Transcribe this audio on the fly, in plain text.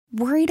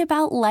Worried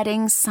about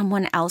letting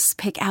someone else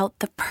pick out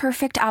the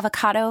perfect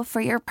avocado for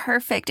your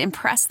perfect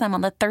impress them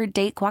on the third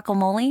date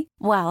guacamole?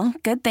 Well,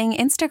 good thing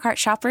Instacart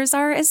shoppers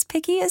are as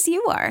picky as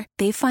you are.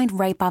 They find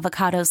ripe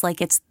avocados like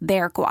it's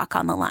their guac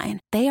on the line.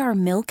 They are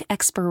milk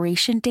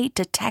expiration date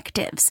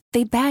detectives.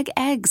 They bag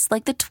eggs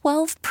like the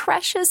 12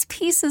 precious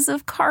pieces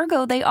of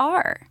cargo they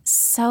are.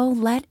 So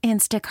let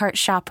Instacart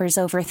shoppers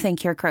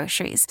overthink your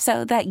groceries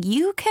so that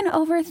you can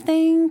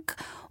overthink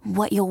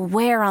what you'll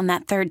wear on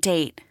that third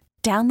date.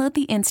 Download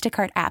the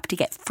Instacart app to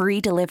get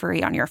free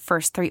delivery on your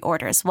first 3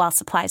 orders while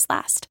supplies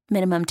last.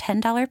 Minimum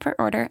 $10 per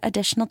order.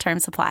 Additional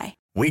terms apply.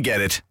 We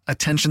get it.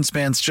 Attention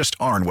spans just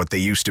aren't what they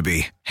used to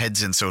be.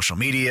 Heads in social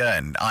media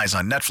and eyes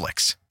on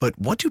Netflix. But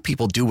what do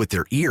people do with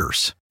their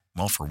ears?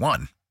 Well, for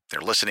one, they're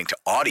listening to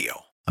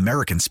audio.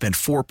 Americans spend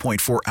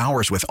 4.4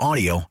 hours with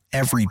audio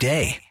every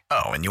day.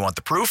 Oh, and you want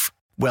the proof?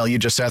 Well, you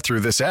just sat through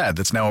this ad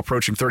that's now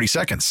approaching 30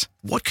 seconds.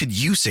 What could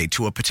you say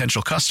to a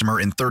potential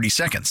customer in 30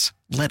 seconds?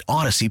 Let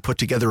Odyssey put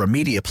together a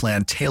media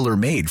plan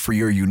tailor-made for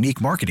your unique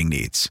marketing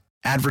needs.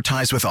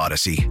 Advertise with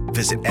Odyssey.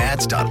 Visit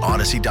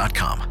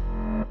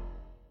ads.odyssey.com.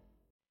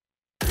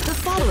 The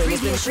following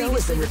show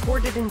has been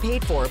recorded and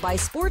paid for by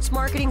Sports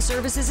Marketing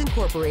Services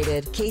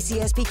Incorporated,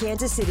 KCSP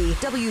Kansas City,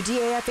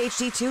 WDAF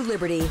HD2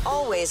 Liberty.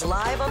 Always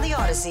live on the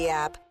Odyssey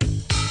app.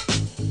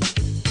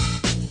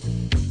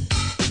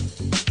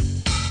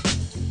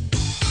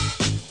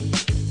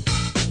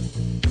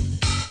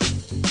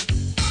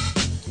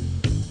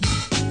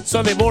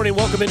 Sunday morning,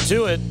 welcome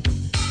into it.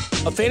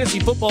 A fantasy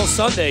football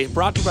Sunday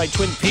brought to you by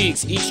Twin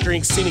Peaks, Each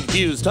Drink Scenic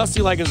Views.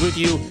 Dusty Likens with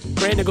you,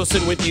 Grant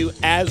Nicholson with you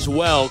as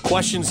well.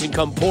 Questions can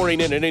come pouring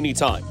in at any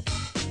time.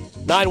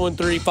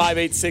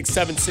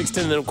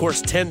 913-586-7610, and then of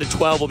course 10 to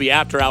 12 will be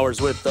after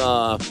hours with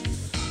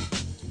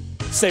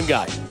same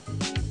guy,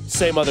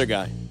 same other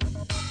guy.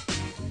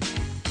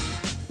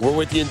 We're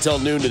with you until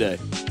noon today.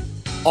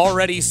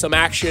 Already some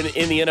action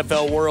in the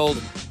NFL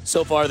world.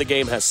 So far the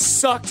game has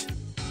sucked.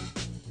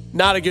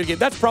 Not a good game.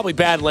 That's probably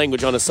bad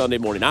language on a Sunday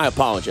morning. I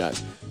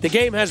apologize. The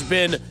game has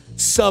been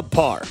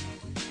subpar.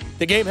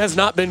 The game has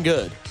not been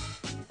good.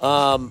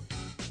 Aaron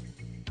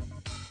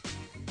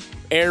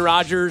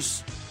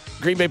Rodgers,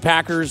 Green Bay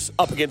Packers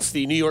up against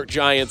the New York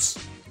Giants,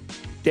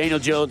 Daniel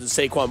Jones and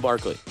Saquon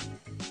Barkley.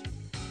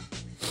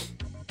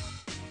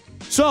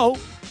 So,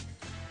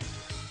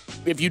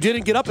 if you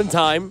didn't get up in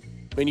time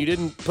and you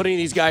didn't put any of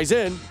these guys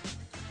in,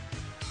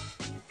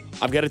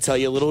 I've got to tell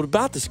you a little bit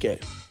about this game.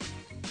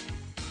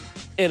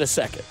 In a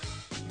second.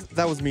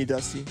 That was me,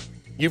 Dusty.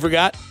 You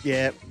forgot?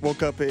 Yeah,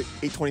 woke up at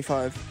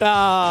 8:25.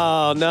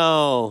 Oh,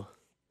 no.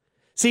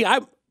 See,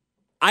 I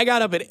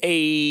got up at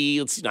 8.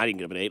 Let's see, I didn't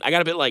get up at 8. I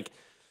got up at like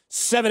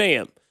 7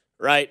 a.m.,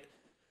 right?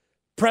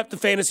 Prepped the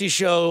fantasy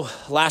show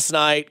last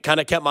night.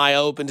 Kind of kept my eye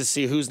open to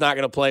see who's not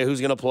going to play,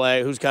 who's going to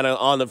play, who's kind of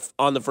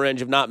on the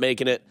fringe of not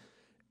making it.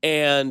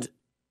 And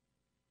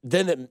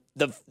then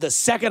the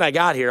second I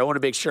got here, I want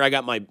to make sure I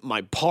got my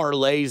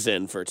parlays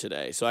in for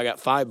today. So I got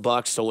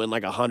 $5 to win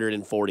like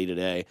 140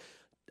 today.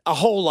 A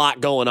whole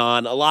lot going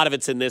on. A lot of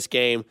it's in this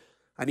game.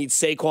 I need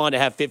Saquon to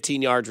have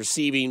 15 yards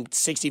receiving,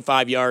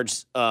 65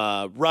 yards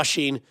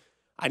rushing.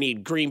 I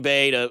need Green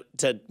Bay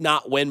to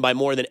not win by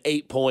more than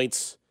 8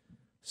 points.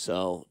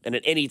 So, and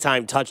an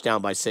anytime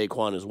touchdown by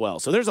Saquon as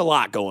well. So there's a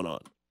lot going on.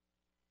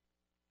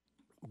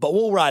 But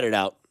we'll ride it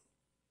out.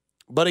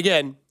 But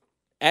again,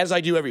 as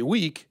I do every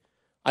week,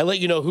 I let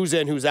you know who's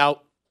in, who's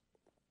out,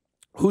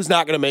 who's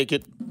not going to make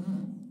it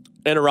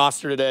in a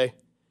roster today.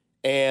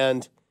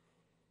 And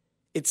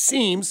it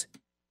seems,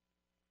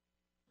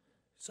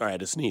 sorry, I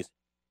had to sneeze.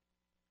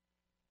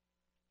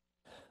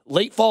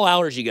 Late fall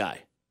allergy guy.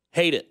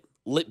 Hate it.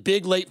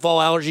 Big late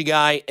fall allergy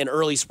guy and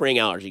early spring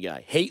allergy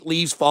guy. Hate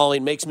leaves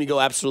falling. Makes me go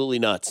absolutely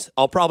nuts.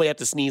 I'll probably have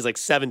to sneeze like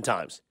 7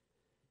 times.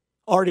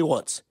 Already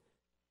once.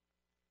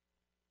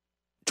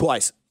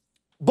 Twice.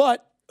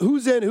 But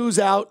who's in, who's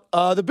out?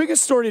 The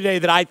biggest story today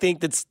that I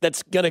think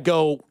that's going to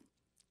go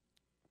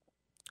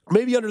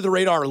maybe under the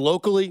radar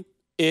locally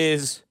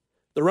is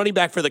the running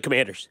back for the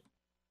Commanders.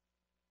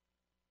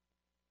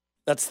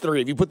 That's 3.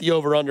 If you put the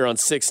over-under on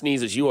 6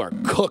 sneezes, you are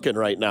cooking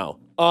right now.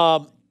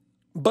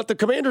 But the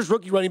Commanders'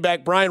 rookie running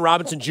back, Brian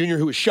Robinson Jr.,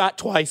 who was shot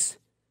twice.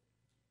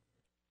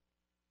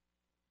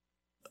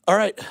 All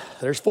right,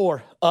 there's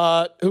 4.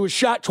 Who was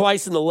shot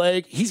twice in the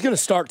leg. He's going to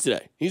start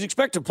today. He's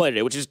expected to play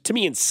today, which is, to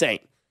me, insane.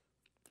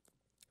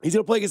 He's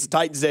going to play against the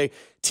Titans today.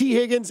 T.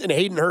 Higgins and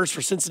Hayden Hurst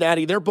for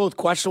Cincinnati. They're both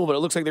questionable, but it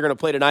looks like they're going to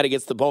play tonight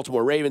against the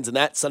Baltimore Ravens in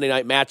that Sunday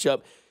night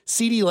matchup.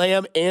 CeeDee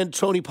Lamb and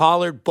Tony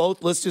Pollard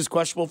both listed as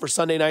questionable for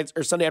Sunday nights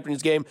or Sunday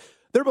afternoon's game.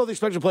 They're both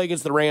expected to play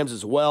against the Rams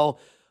as well.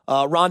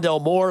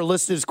 Rondell Moore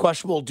listed as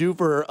questionable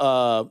for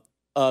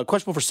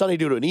Sunday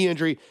due to a knee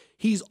injury.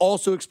 He's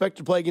also expected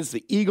to play against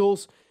the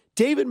Eagles.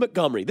 David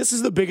Montgomery. This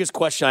is the biggest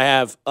question I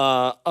have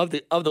of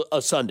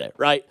Sunday,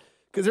 right?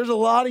 Because there's a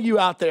lot of you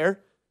out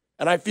there,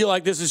 and I feel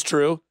like this is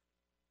true.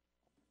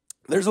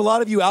 There's a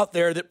lot of you out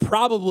there that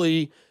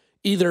probably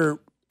either,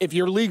 if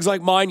your league's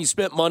like mine, you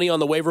spent money on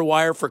the waiver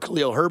wire for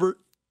Khalil Herbert.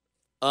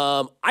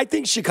 I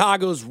think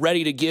Chicago's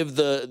ready to give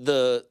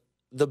the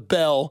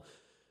bell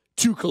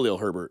to Khalil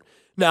Herbert.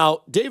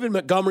 Now, David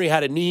Montgomery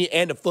had a knee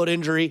and a foot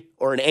injury,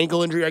 or an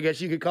ankle injury, I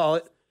guess you could call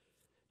it.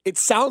 It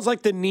sounds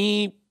like the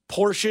knee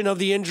portion of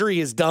the injury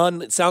is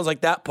done. It sounds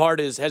like that part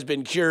has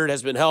been cured,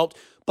 has been helped.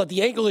 But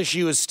the ankle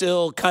issue is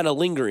still kind of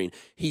lingering.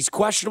 He's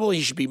questionable.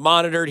 He should be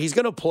monitored. He's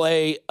going to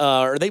play,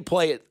 or they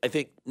play at, I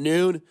think,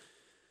 noon.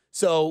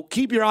 So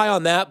keep your eye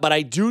on that. But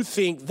I do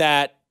think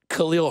that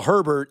Khalil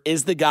Herbert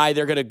is the guy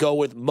they're going to go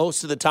with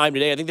most of the time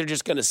today. I think they're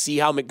just going to see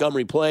how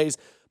Montgomery plays.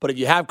 But if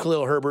you have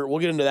Khalil Herbert, we'll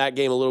get into that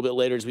game a little bit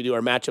later as we do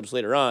our matchups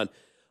later on.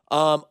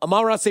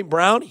 Amon-Ra St.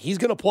 Brown, he's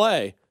going to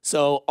play.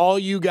 So all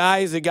you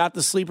guys that got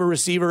the sleeper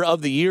receiver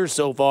of the year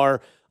so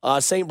far,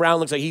 St. Brown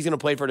looks like he's going to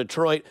play for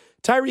Detroit.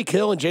 Tyreek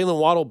Hill and Jalen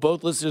Waddle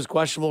both listed as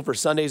questionable for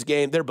Sunday's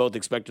game. They're both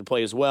expected to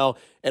play as well.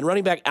 And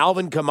running back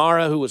Alvin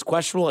Kamara, who was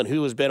questionable and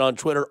who has been on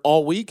Twitter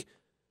all week,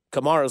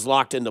 Kamara's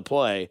locked into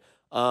play.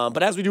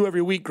 But as we do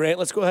every week, Grant,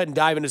 let's go ahead and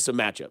dive into some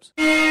matchups.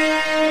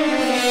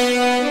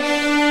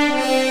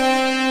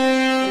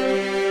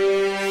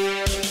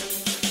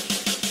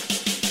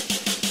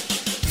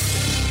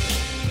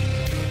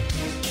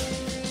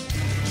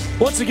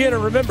 Once again,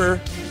 remember,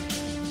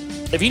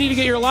 if you need to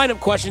get your lineup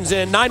questions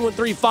in,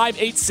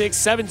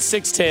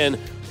 913-586-7610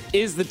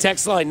 is the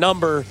text line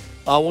number.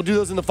 We'll do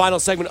those in the final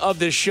segment of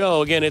this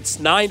show. Again, it's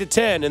 9 to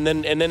 10, and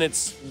then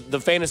it's the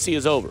fantasy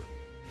is over.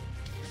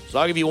 So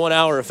I'll give you 1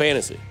 hour of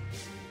fantasy.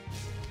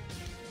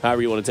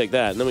 However you want to take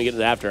that. And then we get to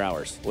the after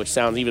hours, which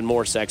sounds even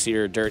more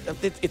sexier.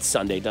 It's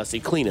Sunday, Dusty.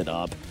 Clean it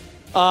up.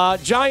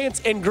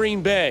 Giants and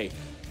Green Bay.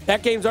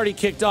 That game's already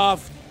kicked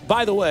off.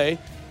 By the way,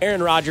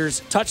 Aaron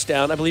Rodgers,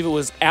 touchdown. I believe it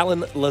was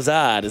Alan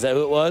Lazard. Is that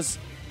who it was?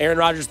 Aaron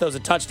Rodgers throws a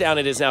touchdown.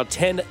 It is now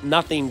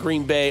 10-0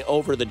 Green Bay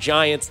over the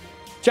Giants.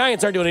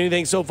 Giants aren't doing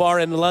anything so far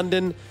in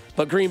London,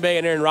 but Green Bay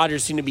and Aaron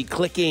Rodgers seem to be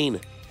clicking. I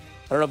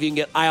don't know if you can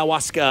get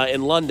ayahuasca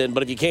in London,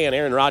 but if you can,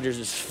 Aaron Rodgers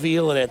is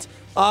feeling it.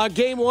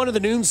 Game 1 of the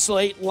noon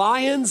slate,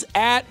 Lions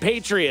at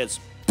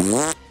Patriots.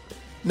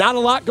 Not a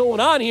lot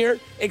going on here,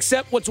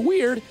 except what's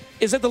weird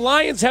is that the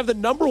Lions have the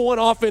number 1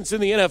 offense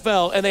in the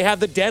NFL, and they have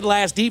the dead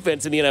last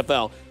defense in the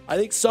NFL. I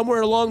think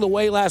somewhere along the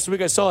way last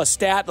week I saw a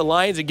stat. The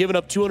Lions had given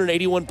up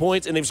 281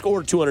 points, and they've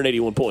scored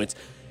 281 points.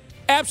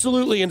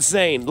 Absolutely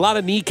insane. A lot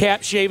of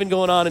kneecap shaving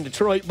going on in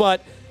Detroit,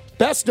 but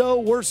best O,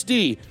 worst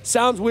D.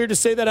 Sounds weird to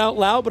say that out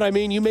loud, but I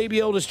mean, you may be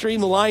able to stream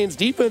the Lions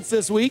defense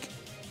this week.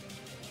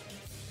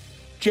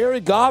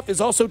 Jared Goff is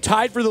also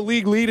tied for the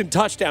league lead in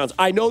touchdowns.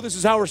 I know this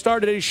is how we're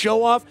starting today's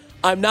show off.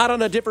 I'm not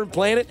on a different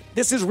planet.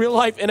 This is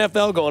real-life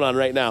NFL going on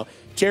right now.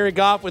 Jared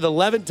Goff with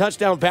 11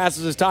 touchdown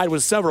passes is tied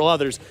with several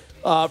others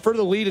for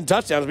the lead in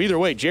touchdowns. But either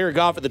way, Jared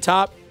Goff at the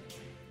top.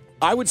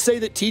 I would say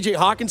that TJ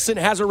Hawkinson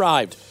has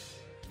arrived.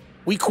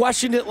 We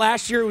questioned it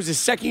last year. It was his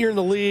second year in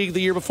the league.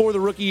 The year before the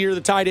rookie year,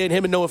 the tight end,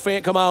 him and Noah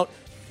Fant come out.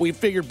 We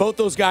figured both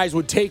those guys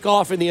would take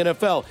off in the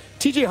NFL.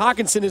 TJ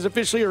Hawkinson has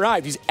officially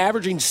arrived. He's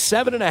averaging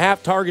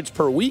 7.5 targets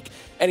per week,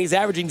 and he's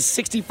averaging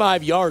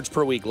 65 yards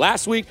per week.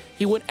 Last week,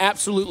 he went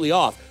absolutely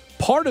off.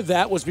 Part of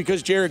that was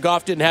because Jared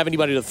Goff didn't have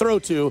anybody to throw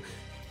to.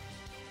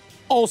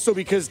 Also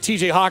because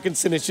TJ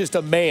Hawkinson is just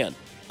a man.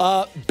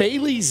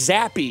 Bailey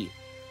Zappi,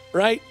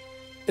 right?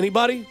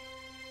 Anybody?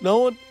 No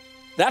one?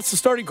 That's the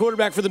starting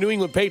quarterback for the New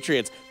England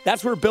Patriots.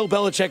 That's where Bill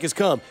Belichick has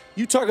come.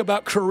 You talk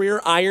about career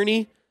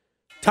irony.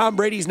 Tom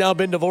Brady's now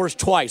been divorced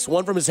twice.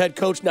 One from his head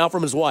coach, now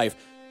from his wife.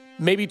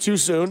 Maybe too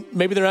soon.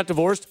 Maybe they're not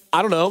divorced.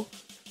 I don't know.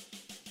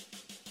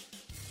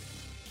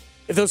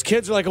 If those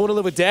kids are like, I want to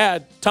live with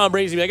dad, Tom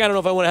Brady's like, I don't know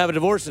if I want to have a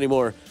divorce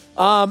anymore.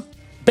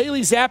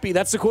 Bailey Zappi,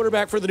 that's the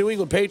quarterback for the New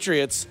England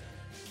Patriots.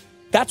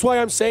 That's why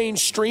I'm saying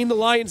stream the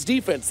Lions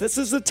defense. This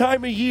is the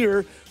time of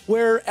year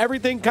where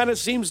everything kind of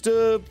seems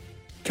to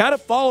kind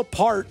of fall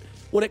apart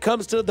when it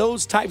comes to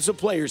those types of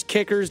players.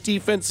 Kickers,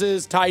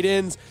 defenses, tight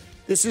ends.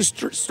 This is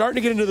starting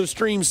to get into the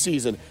stream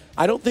season.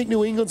 I don't think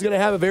New England's going to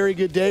have a very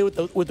good day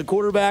with the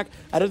quarterback.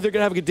 I don't think they're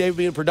going to have a good day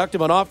being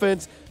productive on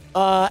offense.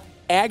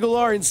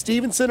 Aguilar and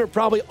Stevenson are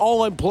probably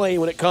all I'm playing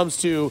when it comes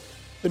to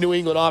the New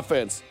England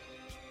offense.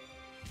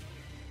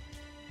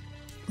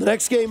 The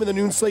next game in the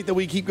noon slate that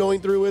we keep going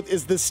through with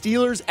is the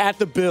Steelers at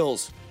the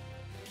Bills.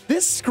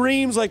 This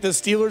screams like the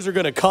Steelers are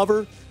going to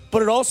cover,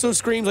 but it also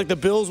screams like the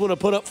Bills want to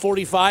put up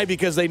 45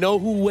 because they know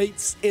who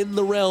waits in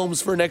the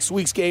realms for next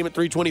week's game at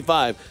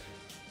 3:25.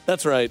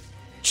 That's right.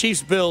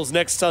 Chiefs-Bills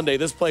next Sunday.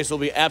 This place will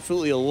be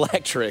absolutely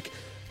electric.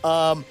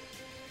 But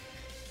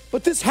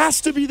this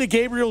has to be the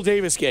Gabriel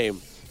Davis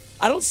game.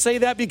 I don't say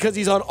that because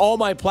he's on all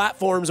my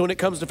platforms when it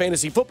comes to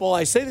fantasy football.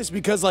 I say this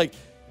because,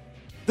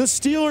 the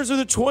Steelers are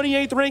the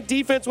 28th ranked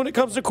defense when it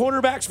comes to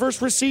quarterbacks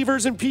versus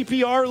receivers in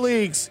PPR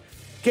leagues.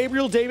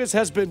 Gabriel Davis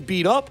has been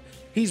beat up.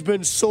 He's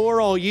been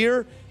sore all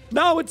year.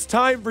 Now it's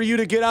time for you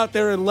to get out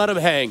there and let him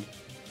hang.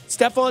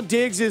 Stephon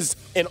Diggs is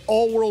an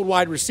all-world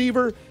wide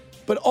receiver,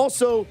 but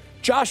also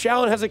Josh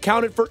Allen has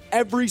accounted for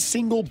every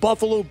single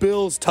Buffalo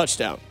Bills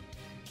touchdown.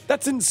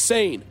 That's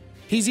insane.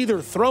 He's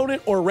either thrown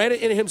it or ran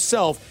it in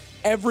himself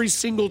every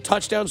single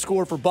touchdown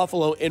score for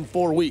Buffalo in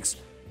 4 weeks.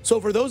 So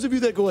for those of you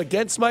that go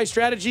against my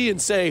strategy and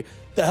say,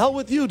 the hell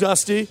with you,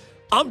 Dusty,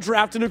 I'm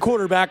drafting a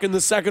quarterback in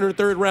the second or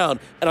third round,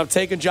 and I'm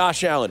taking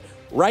Josh Allen.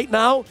 Right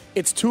now,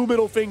 it's 2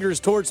 middle fingers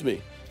towards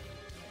me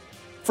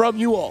from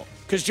you all,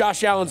 because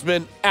Josh Allen's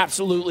been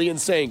absolutely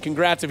insane.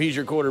 Congrats if he's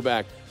your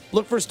quarterback.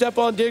 Look for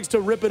Stephon Diggs to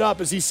rip it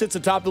up as he sits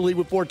atop the league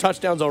with 4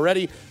 touchdowns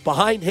already.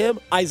 Behind him,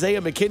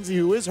 Isaiah McKenzie,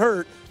 who is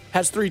hurt,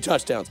 has 3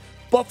 touchdowns.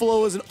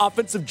 Buffalo is an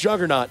offensive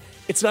juggernaut.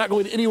 It's not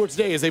going anywhere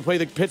today as they play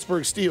the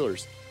Pittsburgh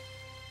Steelers.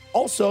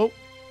 Also,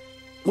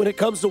 when it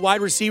comes to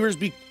wide receivers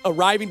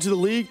arriving to the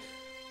league,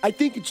 I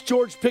think it's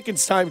George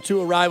Pickens' time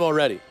to arrive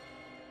already.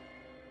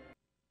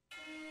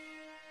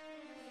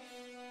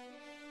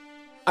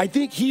 I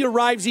think he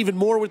arrives even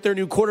more with their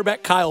new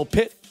quarterback, Kyle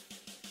Pitt.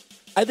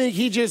 I think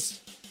he's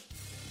just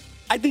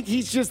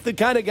the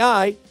kind of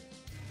guy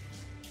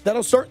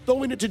that'll start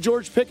throwing it to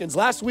George Pickens.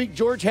 Last week,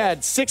 George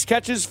had 6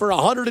 catches for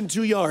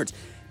 102 yards.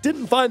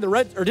 Didn't find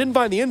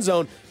the end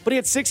zone, but he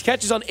had 6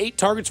 catches on 8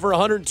 targets for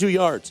 102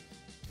 yards.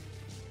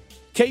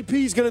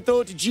 KP's going to throw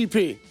it to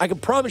GP. I can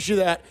promise you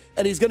that,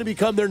 and he's going to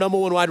become their number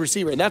 1 wide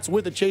receiver, and that's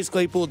with the Chase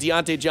Claypool,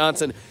 Deontay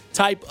Johnson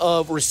type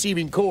of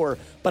receiving core.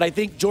 But I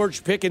think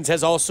George Pickens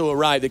has also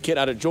arrived. The kid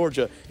out of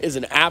Georgia is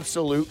an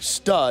absolute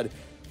stud.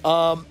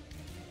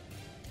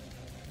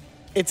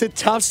 It's a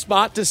tough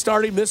spot to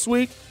start him this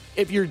week.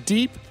 If you're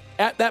deep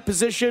at that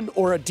position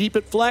or a deep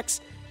at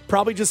flex,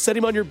 probably just set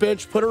him on your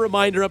bench, put a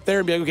reminder up there,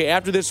 and be like, okay,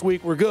 after this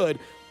week, we're good.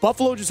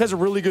 Buffalo just has a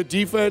really good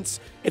defense.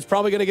 It's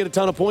probably going to get a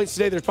ton of points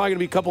today. There's probably going to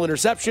be a couple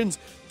interceptions,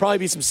 probably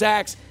be some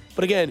sacks.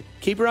 But again,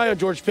 keep your eye on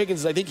George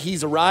Pickens. I think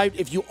he's arrived.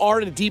 If you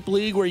are in a deep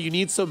league where you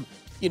need some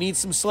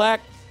slack,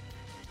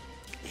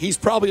 he's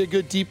probably a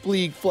good deep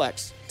league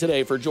flex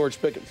today for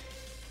George Pickens.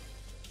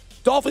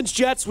 Dolphins,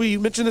 Jets, we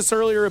mentioned this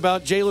earlier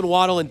about Jalen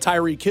Waddle and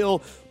Tyreek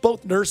Hill,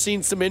 both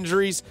nursing some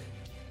injuries.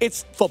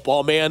 It's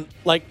football, man.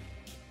 Like,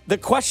 the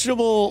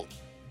questionable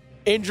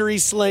injury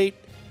slate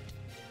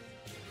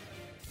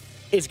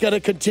is going to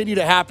continue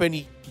to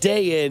happen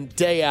day in,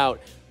 day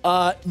out.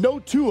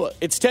 No Tua.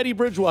 It's Teddy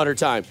Bridgewater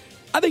time.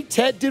 I think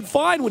Ted did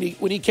fine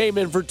when he came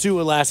in for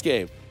Tua last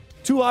game.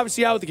 Tua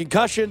obviously out with the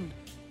concussion.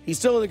 He's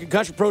still in the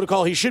concussion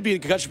protocol. He should be in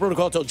the concussion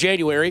protocol until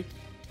January.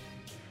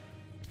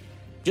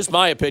 Just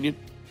my opinion.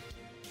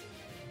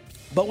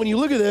 But when you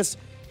look at this,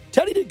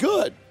 Teddy did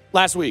good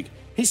last week.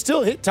 He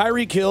still hit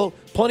Tyreek Hill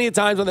plenty of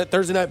times on that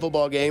Thursday Night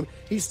Football game.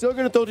 He's still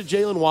going to throw to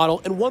Jalen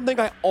Waddle. And one thing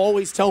I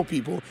always tell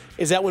people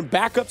is that when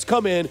backups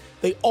come in,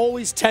 they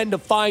always tend to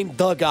find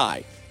the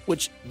guy,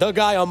 which the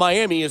guy on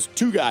Miami is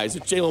 2 guys.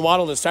 It's Jalen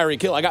Waddle and it's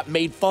Tyreek Hill. I got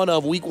made fun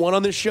of week 1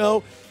 on this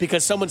show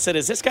because someone said,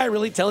 is this guy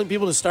really telling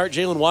people to start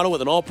Jalen Waddle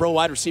with an all-pro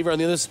wide receiver on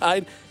the other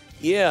side?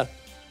 Yeah.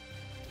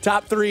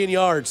 Top 3 in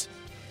yards.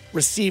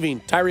 Receiving,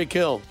 Tyreek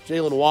Hill,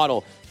 Jalen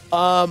Waddle.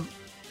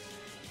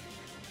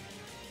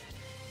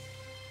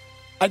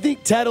 I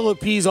think Ted will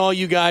appease all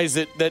you guys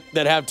that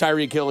have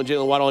Tyreek Hill and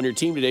Jalen Waddle on your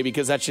team today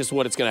because that's just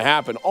what it's going to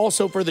happen.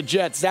 Also for the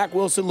Jets, Zach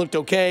Wilson looked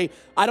okay.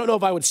 I don't know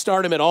if I would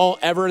start him at all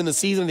ever in the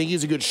season. I think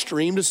he's a good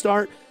stream to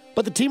start.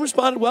 But the team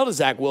responded well to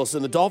Zach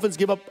Wilson. The Dolphins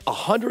give up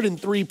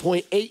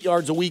 103.8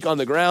 yards a week on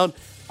the ground.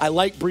 I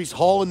like Breece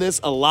Hall in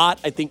this a lot.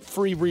 I think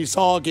free Breece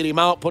Hall, get him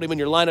out, put him in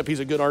your lineup. He's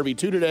a good RB2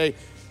 today.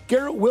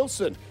 Garrett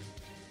Wilson.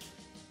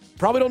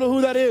 Probably don't know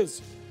who that is.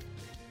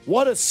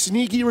 What a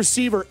sneaky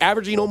receiver,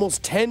 averaging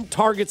almost 10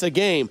 targets a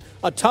game.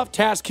 A tough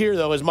task here,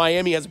 though, as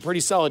Miami has a pretty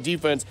solid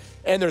defense,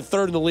 and they're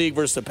 3rd in the league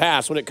versus the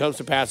pass when it comes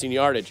to passing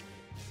yardage.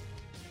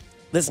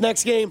 This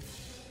next game,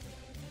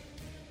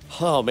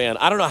 oh, man,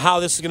 I don't know how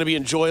this is going to be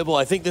enjoyable.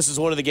 I think this is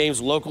one of the games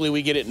locally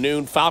we get at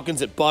noon.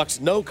 Falcons at Bucks.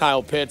 No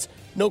Kyle Pitts,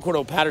 no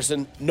Cordell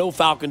Patterson, no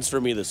Falcons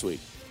for me this week.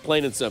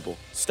 Plain and simple.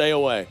 Stay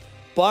away.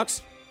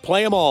 Bucks,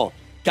 play them all.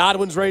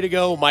 Godwin's ready to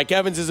go. Mike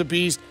Evans is a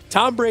beast.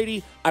 Tom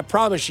Brady, I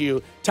promise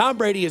you, Tom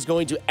Brady is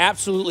going to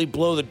absolutely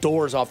blow the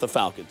doors off the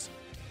Falcons.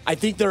 I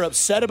think they're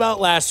upset about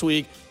last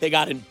week. They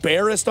got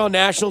embarrassed on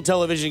national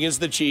television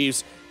against the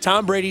Chiefs.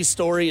 Tom Brady's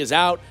story is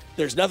out.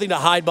 There's nothing to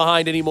hide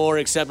behind anymore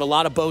except a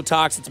lot of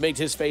Botox that's made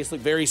his face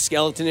look very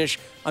skeletonish.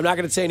 I'm not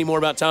going to say any more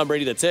about Tom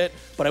Brady. That's it.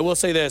 But I will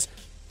say this.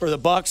 For the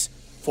Bucs,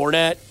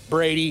 Fournette,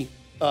 Brady,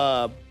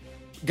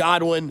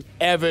 Godwin,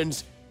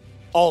 Evans,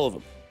 all of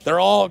them.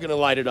 They're all going to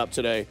light it up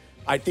today.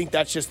 I think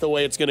that's just the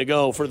way it's going to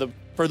go for the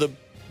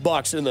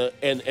Bucs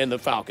and the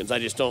Falcons. I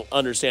just don't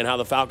understand how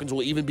the Falcons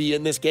will even be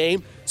in this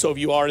game. So if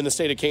you are in the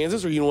state of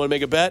Kansas or you want to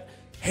make a bet,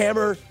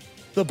 hammer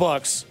the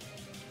Bucs.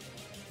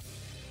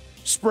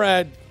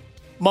 Spread,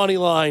 money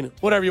line,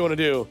 whatever you want to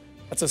do.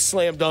 That's a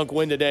slam dunk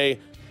win today.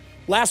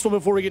 Last one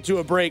before we get to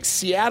a break.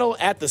 Seattle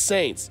at the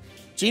Saints.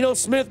 Geno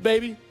Smith,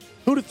 baby.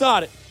 Who'd have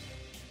thought it?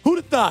 Who'd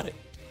have thought it?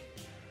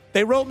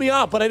 They wrote me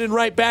off, but I didn't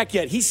write back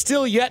yet. He's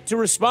still yet to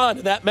respond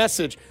to that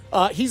message.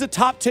 He's a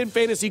top 10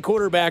 fantasy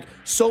quarterback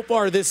so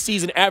far this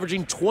season,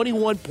 averaging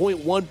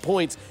 21.1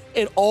 points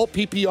in all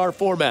PPR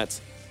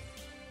formats.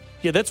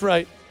 Yeah, that's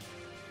right.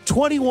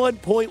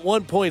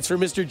 21.1 points for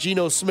Mr.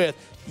 Geno Smith.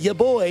 Your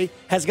boy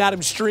has got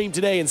him streamed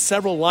today in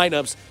several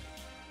lineups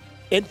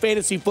in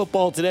fantasy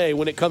football today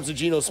when it comes to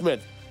Geno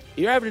Smith.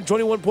 You're averaging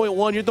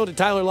 21.1. You're throwing to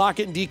Tyler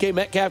Lockett and DK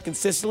Metcalf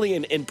consistently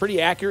and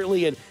pretty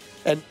accurately. And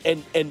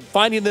and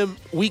finding them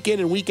week in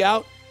and week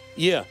out,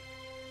 yeah.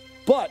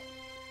 But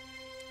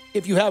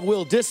if you have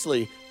Will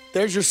Dissly,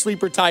 there's your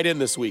sleeper tight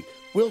end this week.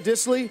 Will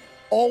Dissly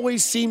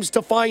always seems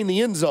to find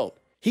the end zone.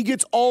 He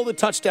gets all the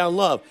touchdown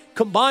love.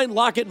 Combined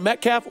Lockett and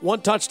Metcalf,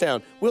 1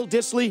 touchdown. Will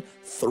Dissly,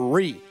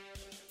 3.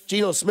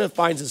 Geno Smith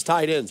finds his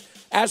tight ends.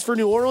 As for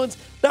New Orleans,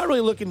 not really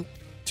looking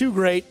too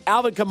great.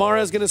 Alvin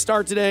Kamara is going to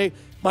start today.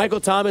 Michael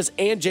Thomas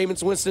and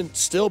Jameis Winston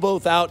still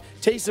both out.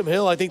 Taysom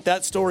Hill, I think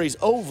that story's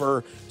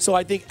over. So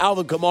I think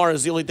Alvin Kamara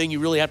is the only thing you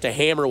really have to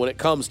hammer when it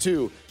comes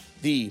to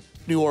the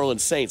New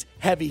Orleans Saints.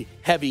 Heavy,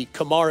 heavy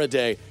Kamara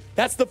day.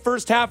 That's the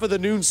first half of the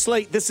noon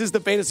slate. This is the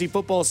Fantasy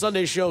Football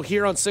Sunday show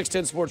here on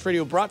 610 Sports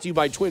Radio, brought to you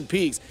by Twin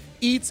Peaks.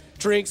 Eats,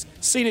 drinks,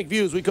 scenic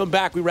views. We come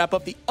back, we wrap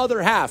up the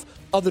other half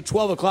of the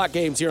 12 o'clock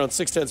games here on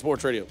 610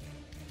 Sports Radio.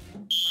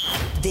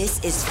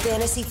 This is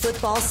Fantasy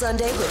Football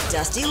Sunday with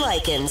Dusty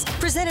Likens,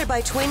 presented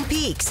by Twin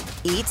Peaks.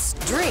 Eats,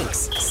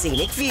 drinks,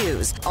 scenic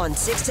views on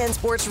 610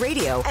 Sports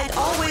Radio and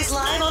always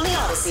live on the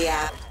Odyssey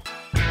app.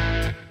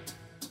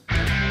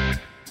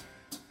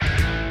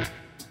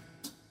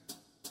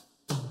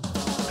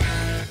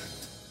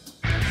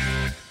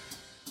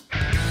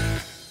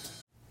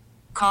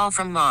 Call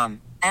from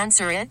mom.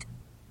 Answer it.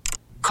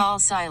 Call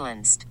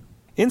silenced.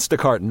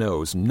 Instacart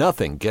knows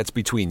nothing gets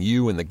between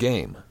you and the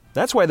game.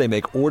 That's why they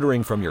make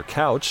ordering from your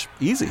couch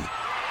easy.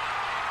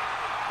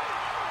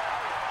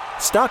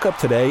 Stock up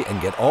today and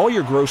get all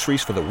your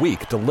groceries for the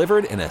week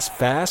delivered in as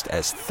fast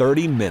as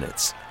 30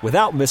 minutes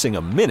without missing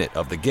a minute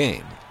of the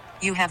game.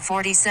 You have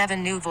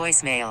 47 new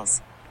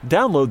voicemails.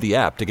 Download the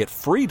app to get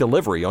free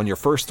delivery on your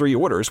first 3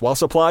 orders while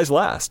supplies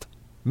last.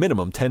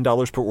 Minimum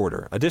 $10 per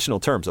order.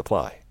 Additional terms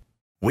apply.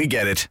 We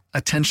get it.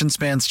 Attention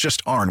spans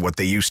just aren't what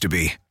they used to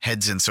be.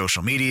 Heads in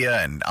social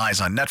media and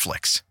eyes on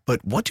Netflix.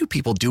 But what do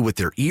people do with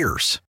their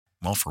ears?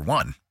 Well, for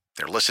one,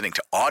 they're listening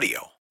to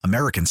audio.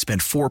 Americans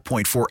spend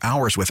 4.4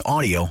 hours with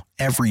audio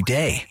every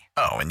day.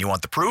 Oh, and you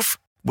want the proof?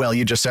 Well,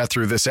 you just sat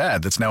through this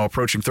ad that's now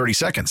approaching 30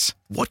 seconds.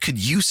 What could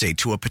you say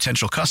to a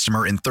potential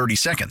customer in 30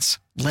 seconds?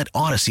 Let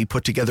Odyssey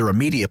put together a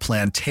media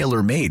plan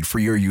tailor-made for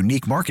your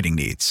unique marketing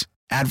needs.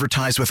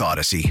 Advertise with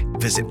Odyssey.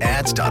 Visit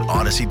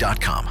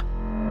ads.odyssey.com.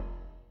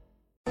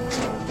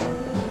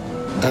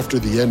 After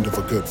the end of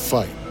a good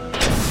fight,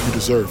 you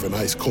deserve an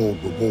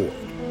ice-cold reward.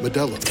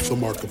 Modelo is the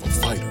mark of a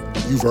fighter.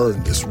 You've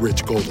earned this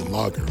rich golden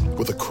lager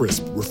with a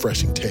crisp,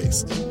 refreshing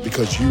taste.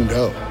 Because you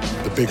know,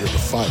 the bigger the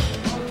fight,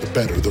 the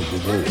better the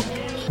reward.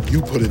 You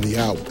put in the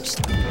hours,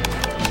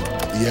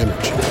 the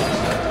energy,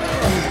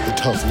 the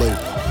tough labor.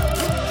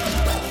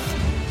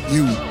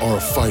 You are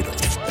a fighter,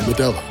 and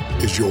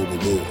Modelo is your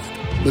reward.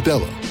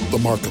 Modelo, the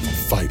mark of a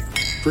fighter.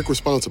 Drink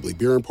responsibly.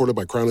 Beer imported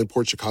by Crown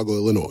Imports, Chicago,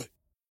 Illinois.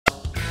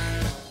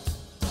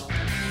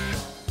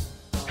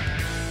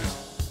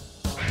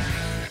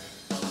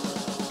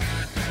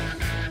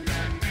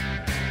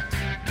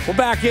 We're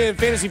back in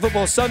Fantasy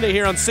Football Sunday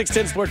here on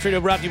 610 Sports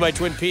Radio, brought to you by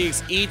Twin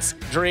Peaks. Eats,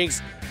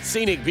 drinks,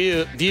 scenic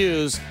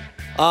views.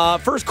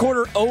 First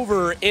quarter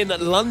over in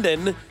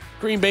London.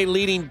 Green Bay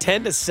leading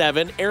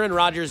 10-7. Aaron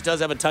Rodgers does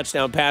have a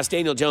touchdown pass.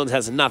 Daniel Jones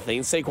has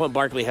nothing. Saquon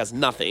Barkley has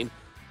nothing.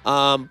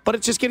 But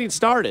it's just getting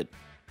started.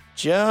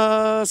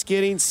 Just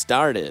getting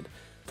started.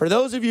 For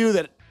those of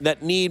you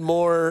that need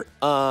more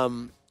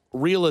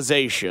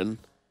realization,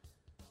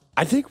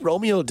 I think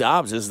Romeo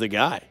Doubs is the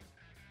guy.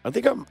 I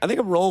think I'm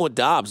rolling with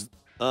Doubs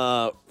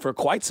for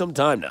quite some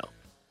time now.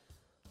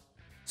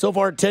 So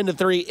far,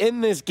 10-3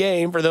 in this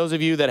game. For those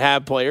of you that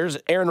have players,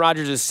 Aaron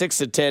Rodgers is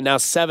 6-10, now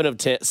 7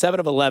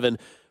 of 11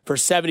 for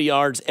 70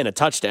 yards and a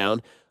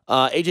touchdown.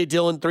 A.J.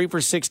 Dillon 3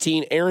 for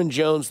 16, Aaron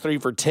Jones 3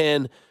 for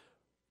 10,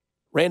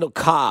 Randall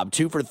Cobb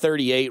 2 for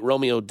 38,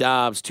 Romeo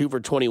Doubs 2 for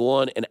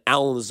 21, and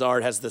Allen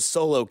Lazard has the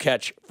solo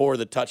catch for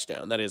the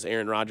touchdown. That is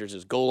Aaron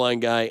Rodgers' goal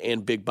line guy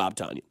and Big Bob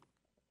Tonyan.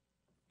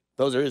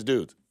 Those are his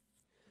dudes.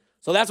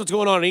 So that's what's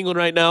going on in England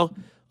right now.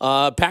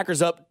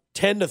 Packers up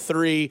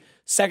 10-3.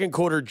 Second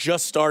quarter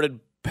just started.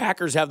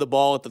 Packers have the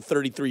ball at the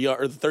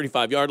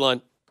 35-yard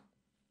line.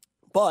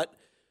 But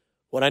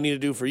what I need to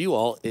do for you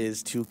all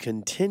is to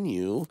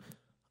continue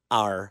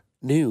our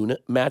noon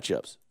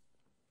matchups.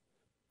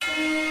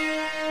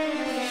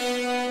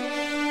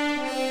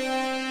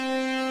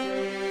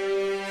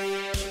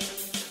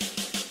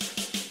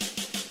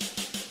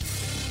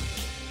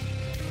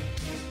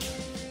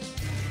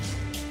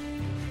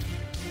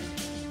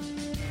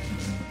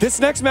 This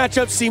next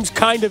matchup seems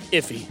kind of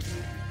iffy.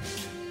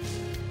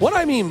 What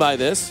I mean by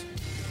this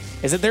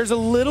is that there's a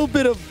little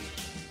bit of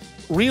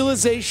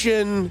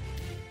realization,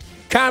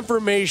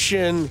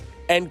 confirmation,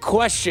 and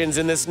questions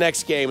in this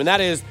next game, and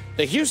that is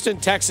the Houston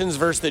Texans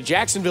versus the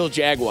Jacksonville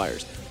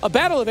Jaguars. A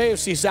battle of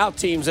AFC South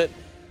teams that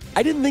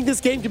I didn't think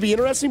this game could be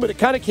interesting, but it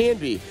kind of can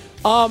be.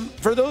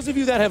 For those of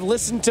you that have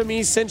listened to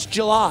me since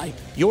July,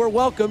 you're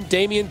welcome,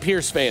 Dameon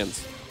Pierce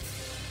fans.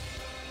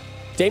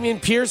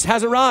 Dameon Pierce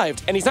has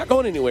arrived, and he's not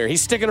going anywhere.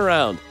 He's sticking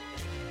around.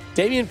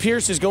 Dameon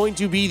Pierce is going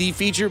to be the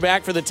feature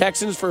back for the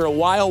Texans for a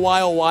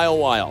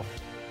while.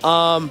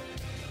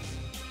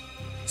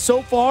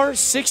 So far,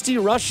 60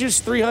 rushes,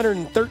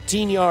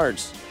 313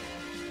 yards.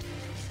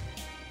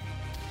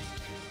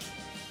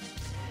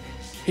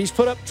 He's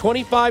put up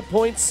 25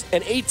 points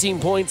and 18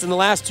 points in the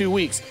last 2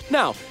 weeks.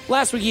 Now,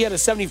 last week he had a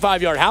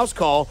 75-yard house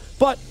call,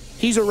 but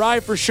he's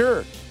arrived for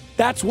sure.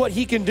 That's what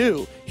he can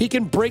do. He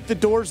can break the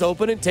doors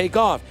open and take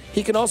off.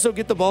 He can also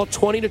get the ball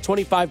 20 to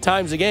 25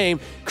 times a game,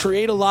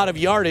 create a lot of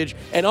yardage,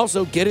 and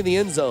also get in the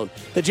end zone.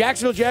 The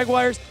Jacksonville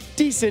Jaguars,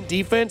 decent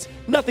defense,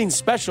 nothing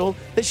special.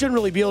 They shouldn't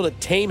really be able to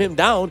tame him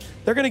down.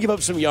 They're going to give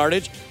up some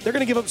yardage, they're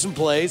going to give up some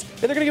plays,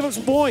 and they're going to give up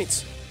some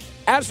points.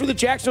 As for the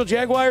Jacksonville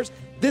Jaguars,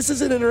 this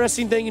is an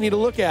interesting thing you need to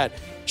look at.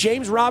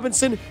 James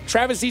Robinson,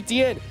 Travis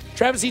Etienne.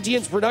 Travis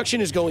Etienne's production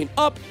is going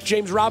up.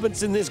 James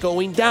Robinson is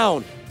going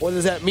down. What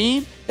does that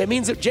mean? It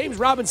means that James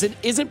Robinson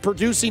isn't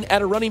producing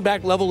at a running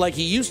back level like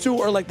he used to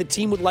or like the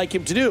team would like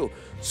him to do.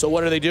 So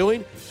what are they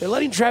doing? They're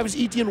letting Travis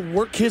Etienne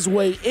work his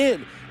way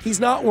in.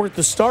 He's not worth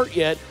the start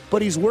yet,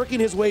 but he's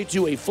working his way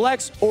to a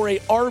flex or a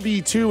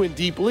RB2 in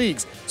deep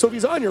leagues. So if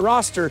he's on your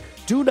roster,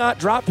 do not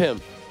drop him.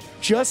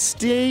 Just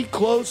stay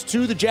close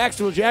to the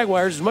Jacksonville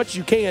Jaguars as much as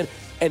you can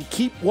and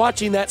keep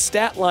watching that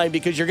stat line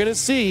because you're going to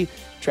see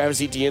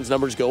Travis Etienne's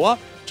numbers go up,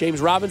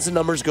 James Robinson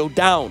numbers go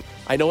down.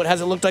 I know it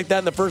hasn't looked like that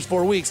in the first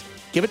 4 weeks.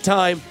 Give it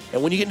time,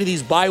 and when you get into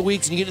these bye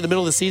weeks and you get to the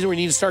middle of the season where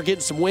you need to start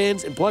getting some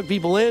wins and plug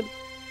people in,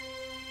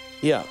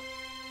 yeah,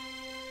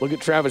 look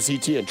at Travis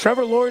Etienne.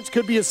 Trevor Lawrence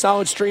could be a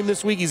solid stream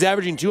this week. He's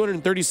averaging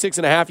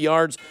 236.5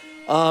 yards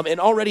and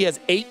already has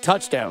 8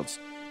 touchdowns.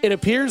 It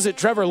appears that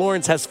Trevor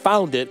Lawrence has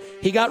found it.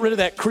 He got rid of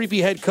that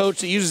creepy head coach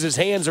that uses his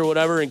hands or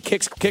whatever and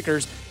kicks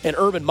kickers and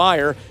Urban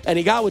Meyer, and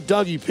he got with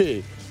Dougie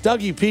P.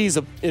 Dougie P's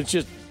it's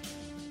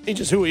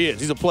just who he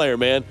is. He's a player,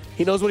 man.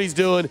 He knows what he's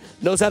doing,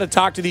 knows how to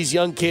talk to these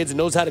young kids, and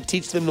knows how to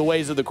teach them the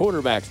ways of the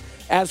quarterbacks.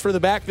 As for the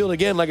backfield,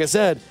 again, like I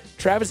said,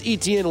 Travis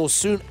Etienne will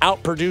soon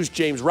outproduce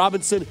James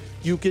Robinson.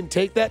 You can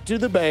take that to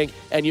the bank,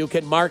 and you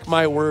can mark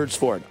my words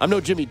for it. I'm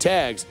no Jimmy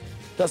Tags,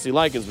 Dusty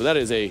Likens, but that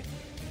is a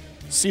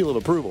seal of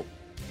approval.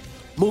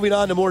 Moving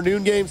on to more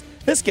noon games.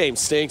 This game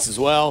stinks as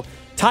well.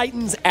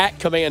 Titans at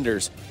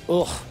Commanders.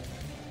 Ugh.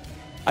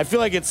 I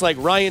feel like it's like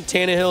Ryan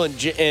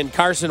Tannehill and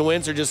Carson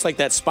Wentz are just like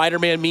that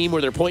Spider-Man meme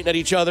where they're pointing at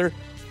each other,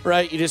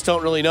 right? You just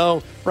don't really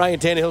know. Ryan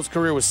Tannehill's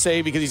career was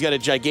saved because he's got a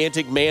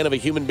gigantic man of a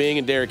human being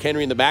in Derrick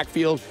Henry in the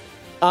backfield.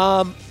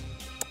 Treylon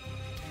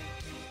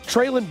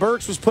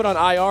Burks was put on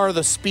IR,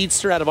 the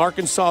speedster out of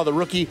Arkansas, the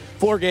rookie,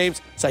 4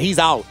 games, so he's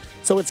out.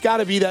 So it's got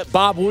to be that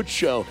Bob Woods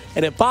show.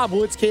 And if Bob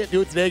Woods can't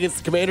do it today against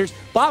the Commanders,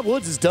 Bob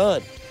Woods is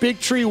done. Big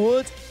Tree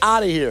Woods,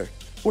 out of here.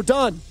 We're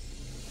done.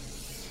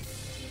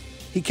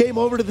 He came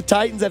over to the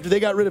Titans after they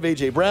got rid of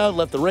A.J. Brown,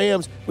 left the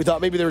Rams. We thought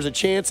maybe there was a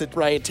chance that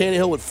Ryan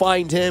Tannehill would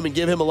find him and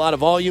give him a lot of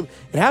volume.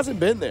 It hasn't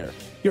been there.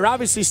 You're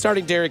obviously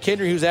starting Derrick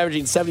Henry, who's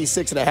averaging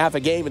 76.5 a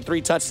game and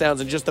 3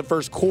 touchdowns in just the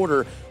first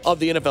quarter of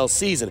the NFL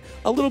season.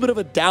 A little bit of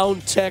a down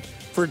tech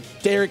for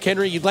Derrick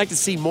Henry. You'd like to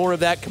see more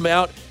of that come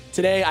out.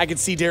 Today, I could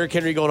see Derrick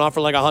Henry going off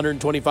for like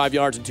 125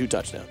 yards and 2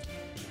 touchdowns.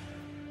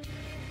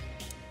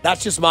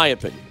 That's just my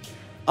opinion.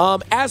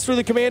 As for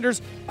the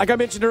Commanders, like I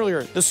mentioned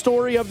earlier, the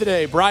story of the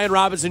day, Brian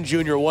Robinson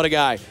Jr., what a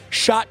guy.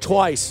 Shot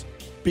twice,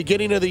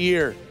 beginning of the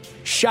year.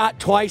 Shot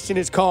twice in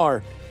his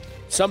car.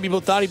 Some people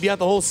thought he'd be out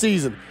the whole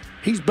season.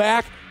 He's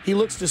back. He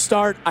looks to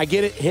start. I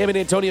get it. Him and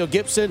Antonio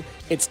Gibson,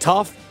 it's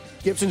tough.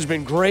 Gibson's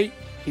been great.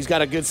 He's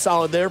got a good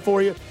solid there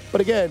for you.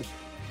 But again,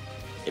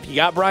 if you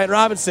got Brian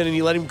Robinson and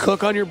you let him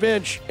cook on your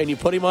bench and you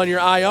put him on your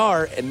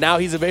IR and now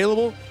he's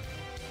available,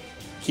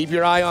 keep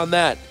your eye on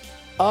that.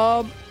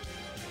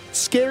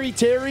 Scary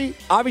Terry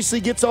obviously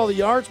gets all the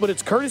yards, but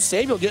it's Curtis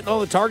Samuel getting all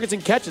the targets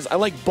and catches. I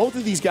like both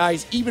of these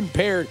guys even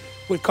paired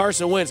with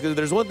Carson Wentz because if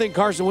there's one thing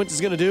Carson Wentz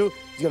is going to do,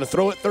 he's going to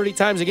throw it 30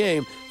 times a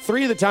game.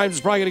 3 of the times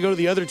it's probably going to go to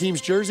the other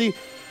team's jersey.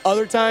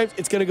 Other times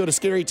it's going to go to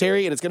Scary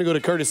Terry and it's going to go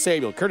to Curtis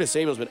Samuel. Curtis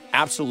Samuel's been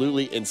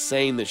absolutely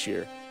insane this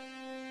year.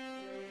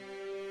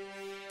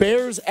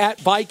 Bears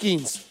at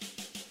Vikings.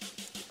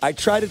 I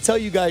try to tell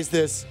you guys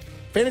this.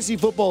 Fantasy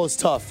football is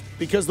tough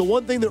because the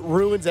one thing that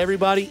ruins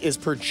everybody is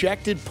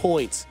projected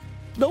points.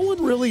 No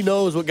one really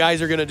knows what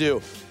guys are going to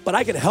do, but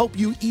I can help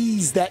you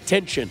ease that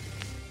tension.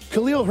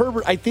 Khalil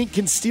Herbert, I think,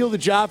 can steal the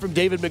job from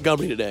David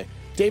Montgomery today.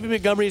 David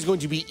Montgomery is going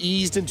to be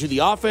eased into the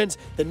offense.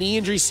 The knee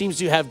injury seems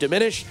to have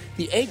diminished.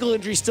 The ankle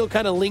injury is still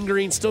kind of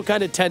lingering, still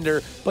kind of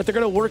tender, but they're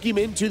going to work him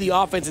into the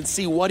offense and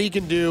see what he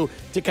can do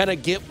to kind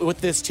of get with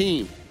this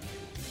team.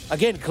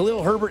 Again,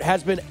 Khalil Herbert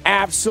has been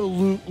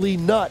absolutely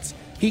nuts.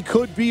 He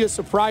could be a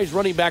surprise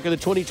running back of the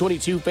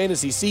 2022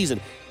 fantasy season.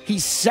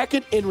 He's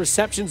second in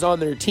receptions on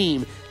their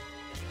team.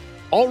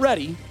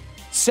 Already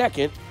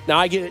second. Now,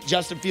 I get it.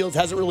 Justin Fields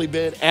hasn't really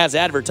been as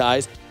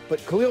advertised, but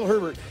Khalil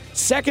Herbert,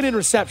 second in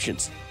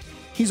receptions.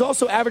 He's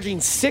also averaging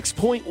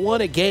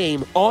 6.1 a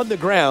game on the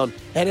ground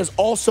and has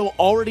also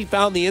already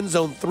found the end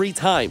zone 3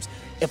 times.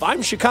 If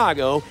I'm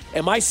Chicago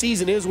and my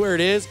season is where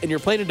it is and you're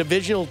playing a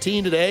divisional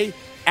team today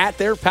at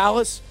their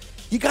Palace,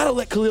 you got to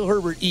let Khalil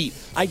Herbert eat.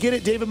 I get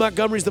it. David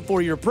Montgomery's the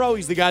 4-year pro.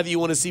 He's the guy that you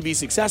want to see be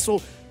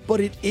successful, but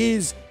it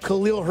is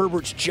Khalil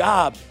Herbert's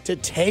job to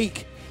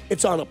take.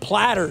 It's on a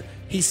platter.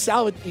 He's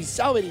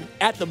salivating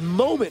at the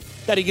moment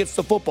that he gets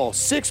the football.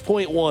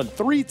 6.1,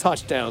 3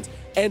 touchdowns,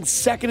 and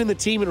second in the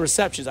team in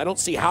receptions. I don't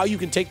see how you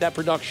can take that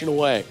production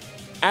away.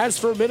 As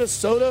for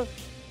Minnesota,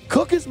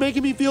 Cook is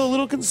making me feel a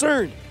little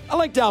concerned. I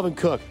like Dalvin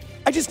Cook.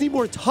 I just need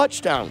more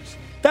touchdowns.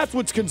 That's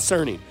what's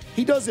concerning.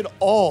 He does it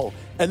all,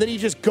 and then he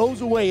just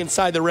goes away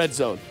inside the red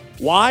zone.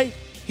 Why?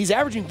 He's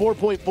averaging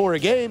 4.4 a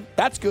game.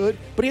 That's good,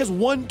 but he has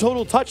 1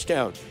 total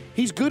touchdown.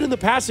 He's good in the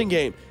passing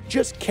game,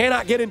 just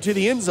cannot get into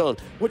the end zone,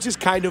 which is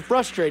kind of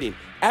frustrating.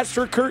 As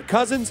for Kirk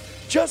Cousins,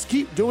 just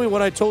keep doing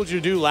what I told you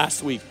to do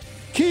last week.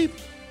 Keep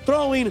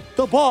throwing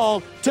the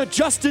ball to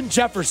Justin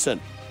Jefferson.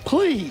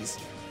 Please,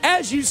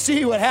 as you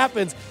see what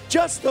happens,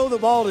 just throw the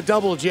ball to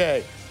Double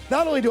J.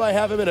 Not only do I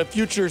have him in a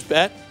futures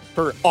bet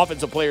for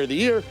Offensive Player of the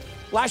Year,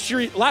 last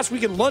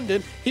week in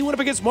London, he went up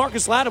against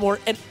Marcus Lattimore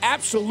and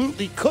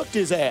absolutely cooked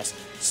his ass.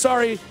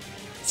 Sorry,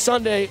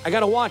 Sunday, I got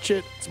to watch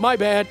it. It's my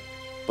bad.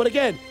 But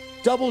again,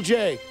 Double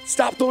J,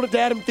 stop throwing it to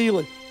Adam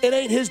Thielen. It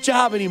ain't his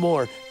job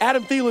anymore.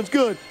 Adam Thielen's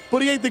good,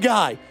 but he ain't the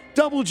guy.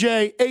 Double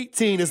J,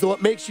 18 is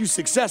what makes you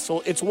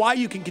successful. It's why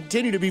you can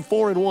continue to be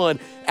 4-1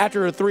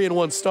 after a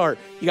 3-1 start.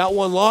 You got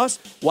 1 loss.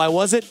 Why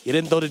was it? You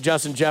didn't throw to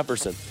Justin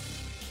Jefferson.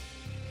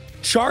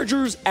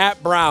 Chargers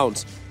at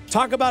Browns.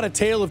 Talk about a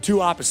tale of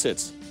two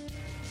opposites.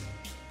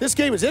 This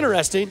game is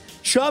interesting.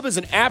 Chubb is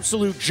an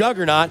absolute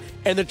juggernaut,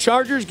 and the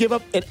Chargers give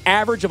up an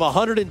average of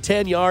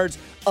 110 yards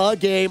a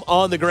game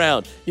on the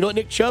ground. You know what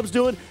Nick Chubb's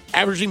doing?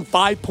 Averaging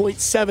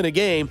 5.7 a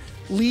game.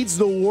 Leads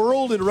the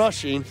world in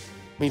rushing.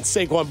 I mean,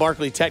 Saquon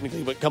Barkley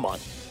technically, but come on.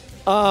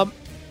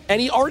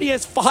 And he already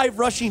has 5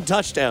 rushing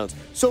touchdowns.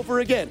 So for,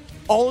 again,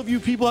 all of you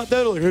people out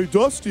there like, hey,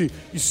 Dusty,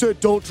 you said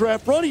don't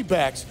draft running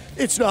backs.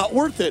 It's not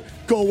worth it.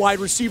 Go wide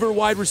receiver,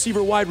 wide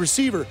receiver, wide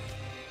receiver.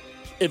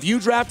 If you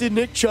drafted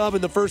Nick Chubb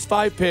in the first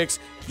 5 picks,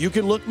 you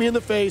can look me in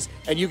the face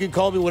and you can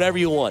call me whatever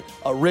you want.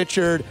 A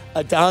Richard,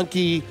 a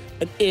donkey,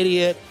 an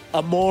idiot,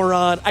 a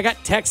moron. I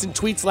got texts and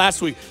tweets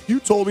last week. You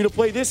told me to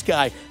play this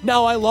guy.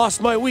 Now I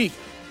lost my week.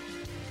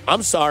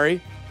 I'm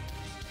sorry.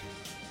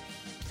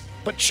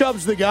 But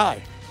Chubb's the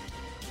guy.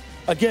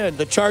 Again,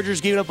 the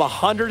Chargers giving up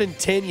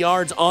 110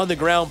 yards on the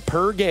ground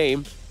per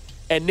game,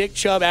 and Nick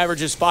Chubb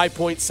averages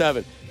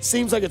 5.7.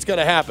 Seems like it's going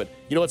to happen.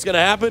 You know what's going to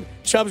happen?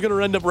 Chubb's going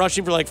to end up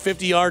rushing for like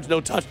 50 yards, no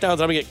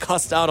touchdowns. I'm going to get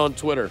cussed out on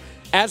Twitter.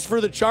 As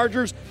for the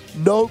Chargers,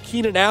 no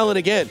Keenan Allen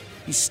again.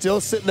 He's still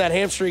sitting that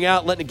hamstring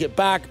out, letting it get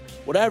back,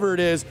 whatever it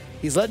is.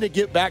 He's letting it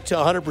get back to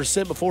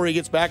 100% before he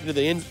gets back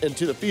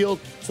into the field.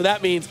 So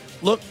that means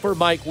look for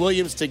Mike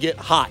Williams to get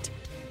hot.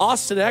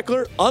 Austin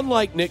Eckler,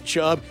 unlike Nick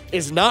Chubb,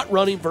 is not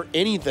running for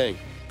anything.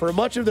 For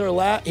much of their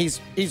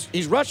he's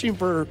rushing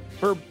for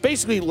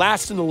basically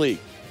last in the league.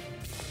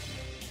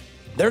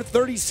 They're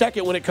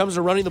 32nd when it comes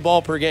to running the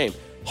ball per game,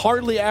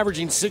 hardly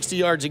averaging 60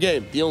 yards a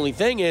game. The only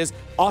thing is,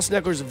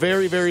 Austin Eckler's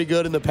very, very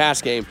good in the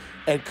pass game.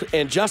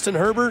 And Justin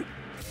Herbert,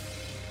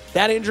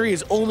 that injury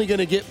is only going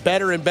to get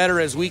better and better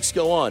as weeks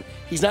go on.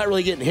 He's not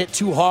really getting hit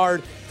too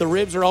hard. The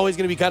ribs are always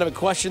going to be kind of a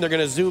question. They're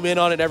going to zoom in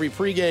on it every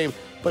pregame.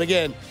 But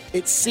again,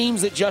 it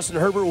seems that Justin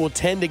Herbert will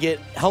tend to get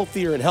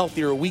healthier and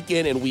healthier week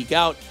in and week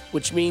out,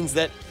 which means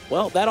that,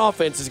 well, that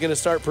offense is going to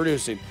start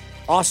producing.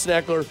 Austin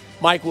Eckler,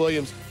 Mike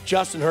Williams,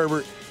 Justin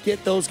Herbert,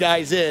 get those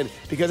guys in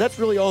because that's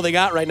really all they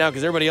got right now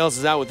because everybody else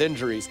is out with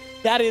injuries.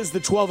 That is the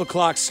 12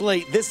 o'clock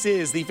slate. This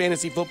is the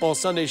Fantasy Football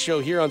Sunday show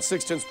here on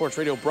 610 Sports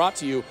Radio, brought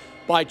to you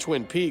by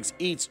Twin Peaks.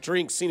 Eats,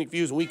 drinks, scenic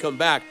views. When we come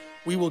back,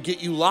 we will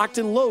get you locked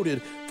and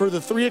loaded for the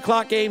 3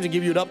 o'clock games and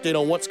give you an update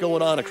on what's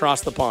going on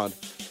across the pond.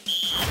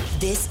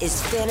 This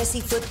is Fantasy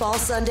Football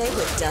Sunday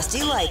with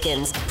Dusty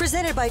Likens,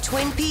 presented by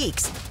Twin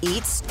Peaks.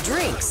 Eats,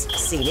 drinks,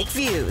 scenic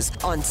views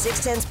on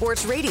 610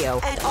 Sports Radio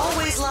and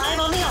always live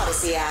on the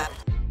Odyssey app.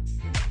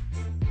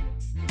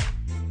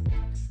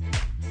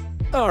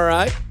 All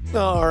right.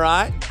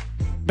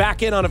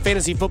 Back in on a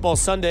Fantasy Football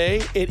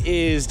Sunday. It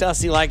is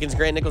Dusty Likens,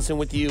 Grant Nicholson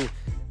with you.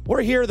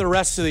 We're here the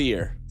rest of the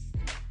year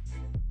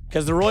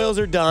because the Royals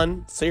are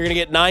done. So you're going to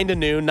get 9 to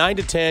noon, 9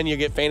 to 10. You'll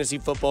get Fantasy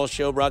Football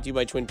Show brought to you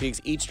by Twin Peaks.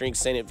 Eats, drinks,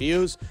 scenic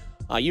views.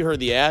 You heard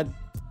the ad.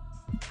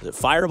 Is it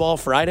Fireball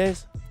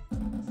Fridays?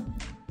 I'm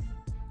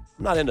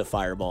not into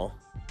Fireball.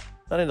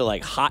 Not into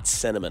like hot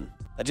cinnamon.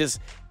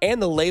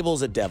 And the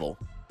label's a devil.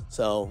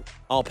 So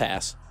I'll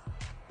pass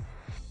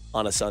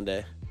on a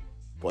Sunday.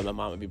 Boy, my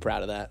mom would be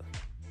proud of that.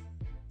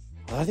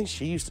 Well, I think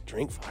she used to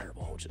drink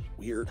Fireball, which is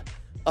weird.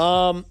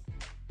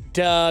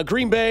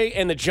 Green Bay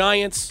and the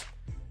Giants.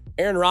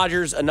 Aaron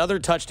Rodgers, another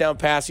touchdown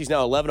pass. He's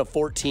now 11 of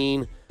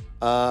 14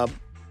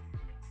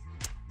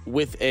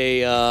 with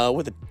a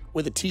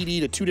TD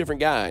to 2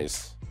 different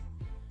guys.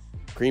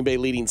 Green Bay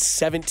leading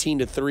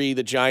 17-3.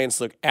 The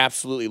Giants look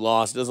absolutely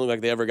lost. It doesn't look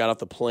like they ever got off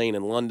the plane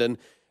in London.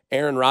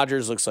 Aaron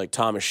Rodgers looks like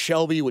Thomas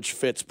Shelby, which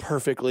fits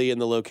perfectly in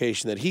the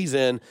location that he's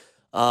in.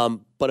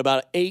 But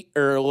about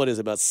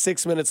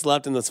 6 minutes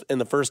left in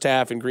the first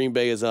half, and Green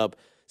Bay is up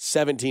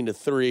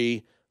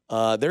 17-3.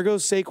 There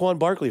goes Saquon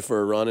Barkley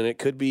for a run, and it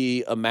could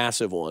be a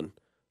massive one.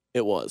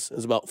 It was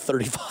about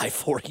 35,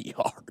 40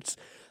 yards.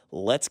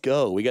 Let's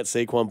go. We got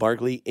Saquon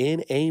Barkley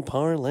in a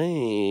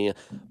parlay.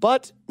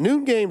 But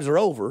noon games are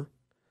over,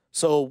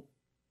 so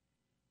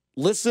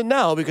listen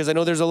now, because I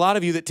know there's a lot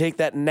of you that take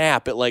that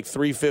nap at like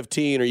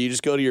 3:15, or you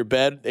just go to your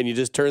bed and you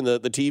just turn the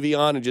TV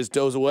on and just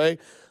doze away.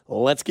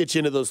 Well, let's get you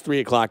into those 3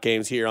 o'clock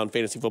games here on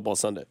Fantasy Football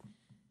Sunday.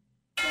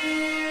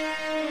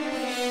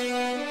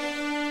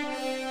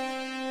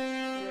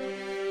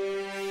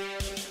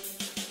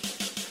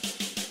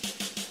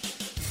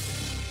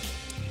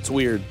 It's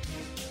weird.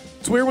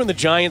 It's weird when the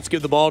Giants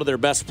give the ball to their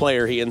best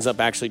player, he ends up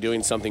actually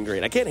doing something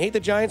great. I can't hate the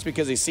Giants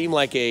because they seem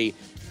like a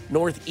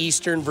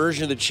northeastern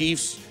version of the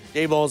Chiefs.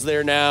 Dayball's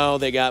there now.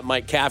 They got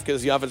Mike Kafka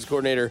as the offensive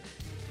coordinator.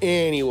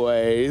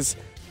 Anyways,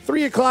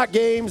 3 o'clock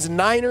games,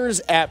 Niners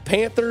at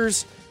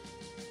Panthers.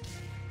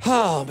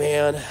 Oh,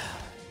 man.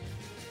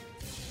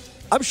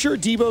 I'm sure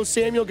Deebo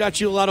Samuel got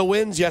you a lot of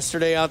wins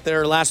yesterday out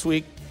there last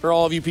week. For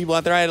all of you people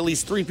out there, I had at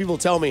least 3 people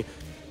tell me,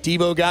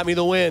 Deebo got me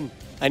the win.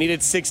 I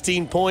needed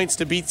 16 points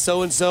to beat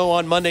so-and-so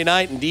on Monday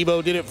night, and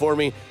Deebo did it for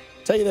me.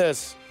 Tell you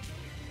this,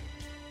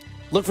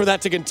 look for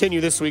that to continue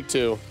this week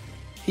too.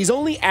 He's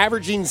only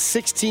averaging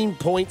 16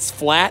 points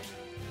flat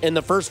in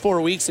the first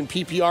 4 weeks in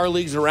PPR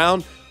leagues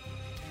around,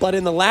 but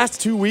in the last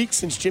 2 weeks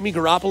since Jimmy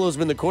Garoppolo has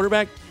been the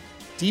quarterback,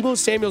 Deebo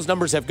Samuel's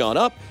numbers have gone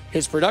up,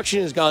 his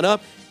production has gone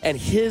up, and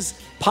his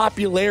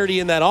popularity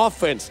in that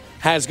offense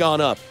has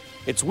gone up.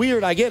 It's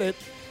weird, I get it.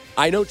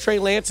 I know Trey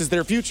Lance is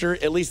their future,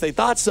 at least they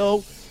thought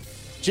so.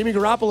 Jimmy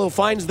Garoppolo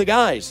finds the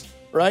guys,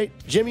 right?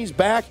 Jimmy's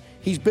back.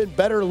 He's been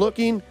better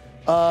looking.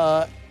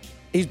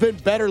 He's been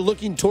better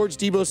looking towards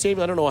Deebo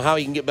Samuel. I don't know how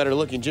he can get better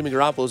looking. Jimmy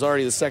Garoppolo is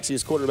already the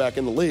sexiest quarterback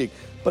in the league.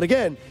 But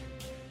again,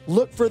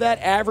 look for that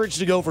average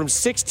to go from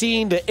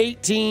 16 to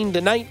 18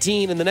 to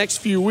 19 in the next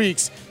few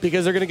weeks,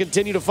 because they're going to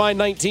continue to find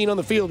 19 on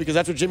the field, because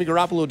that's what Jimmy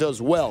Garoppolo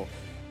does well.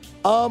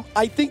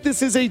 I think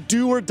this is a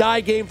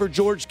do-or-die game for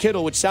George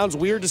Kittle, which sounds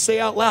weird to say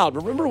out loud.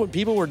 Remember when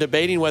people were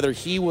debating whether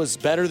he was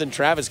better than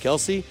Travis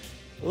Kelce?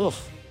 Ugh,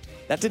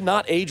 that did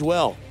not age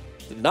well.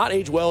 Did not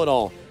age well at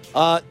all.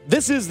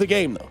 This is the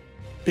game, though,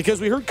 because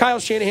we heard Kyle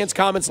Shanahan's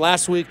comments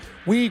last week.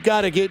 We've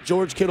got to get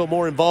George Kittle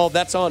more involved.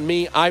 That's on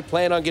me. I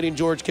plan on getting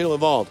George Kittle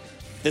involved.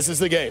 This is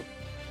the game.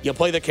 You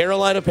play the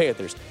Carolina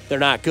Panthers. They're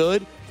not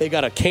good. They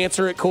got a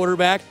cancer at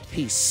quarterback.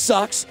 He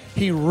sucks.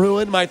 He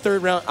ruined my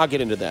third round. I'll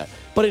get into that.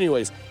 But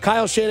anyways,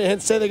 Kyle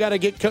Shanahan said they got to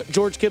get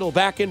George Kittle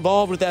back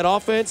involved with that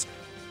offense.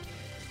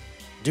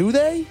 Do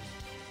they?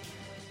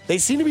 They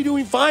seem to be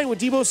doing fine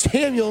with Deebo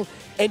Samuel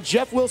and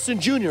Jeff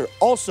Wilson Jr.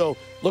 Also,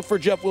 look for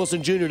Jeff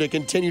Wilson Jr. to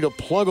continue to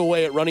plug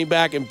away at running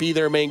back and be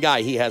their main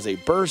guy. He has a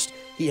burst.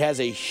 He has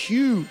a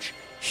huge,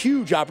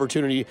 huge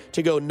opportunity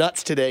to go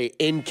nuts today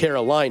in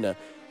Carolina.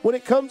 When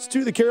it comes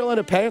to the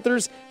Carolina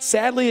Panthers,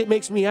 sadly, it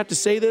makes me have to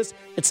say this.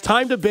 It's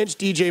time to bench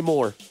DJ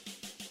Moore.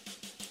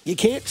 You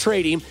can't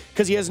trade him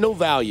because he has no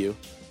value.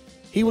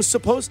 He was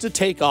supposed to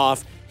take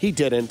off. He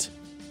didn't.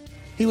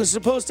 He was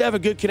supposed to have a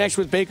good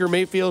connection with Baker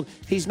Mayfield.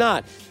 He's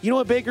not. You know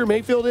what Baker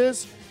Mayfield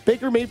is?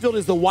 Baker Mayfield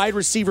is the wide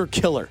receiver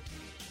killer.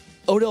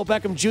 Odell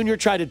Beckham Jr.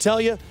 tried to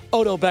tell you.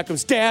 Odell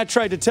Beckham's dad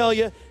tried to tell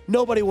you.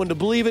 Nobody wanted to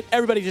believe it.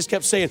 Everybody just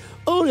kept saying,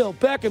 Odell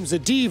Beckham's a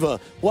diva.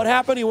 What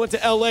happened? He went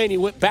to L.A. and he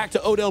went back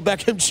to Odell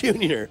Beckham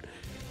Jr.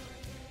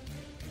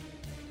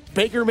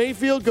 Baker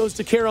Mayfield goes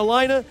to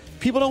Carolina.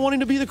 People don't want him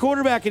to be the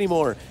quarterback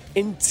anymore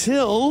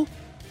until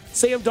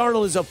Sam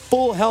Darnold is a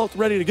full health,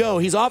 ready to go.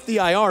 He's off the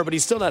IR, but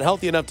he's still not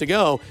healthy enough to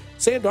go.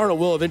 Sam Darnold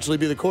will eventually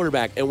be the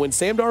quarterback. And when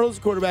Sam Darnold is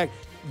the quarterback,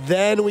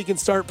 then we can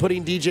start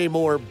putting DJ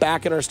Moore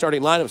back in our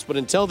starting lineups. But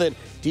until then,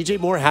 DJ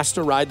Moore has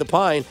to ride the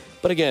pine.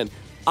 But again,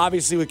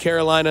 obviously with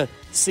Carolina,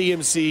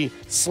 CMC,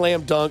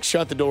 slam dunk,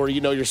 shut the door.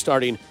 You know you're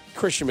starting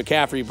Christian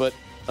McCaffrey. But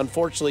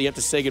unfortunately, you have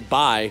to say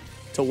goodbye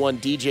to one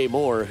DJ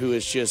Moore who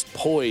is just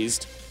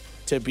poised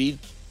to be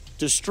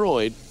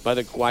destroyed by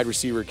the wide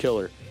receiver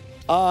killer.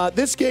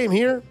 This game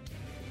here,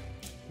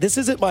 this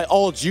isn't my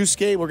all juice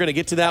game. We're going to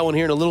get to that one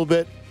here in a little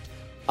bit.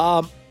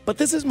 But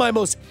this is my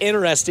most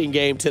interesting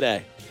game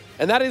today.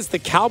 And that is the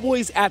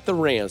Cowboys at the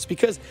Rams,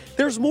 because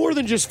there's more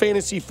than just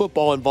fantasy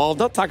football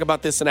involved. I'll talk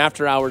about this in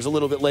after hours a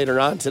little bit later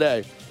on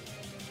today.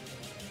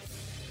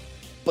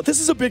 But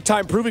this is a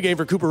big-time proving game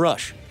for Cooper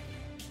Rush,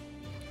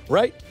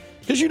 right?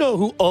 Because you know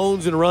who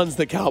owns and runs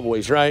the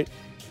Cowboys, right?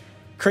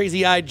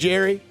 Crazy-eyed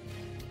Jerry.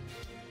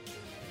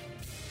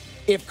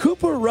 If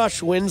Cooper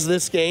Rush wins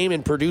this game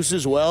and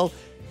produces well,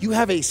 you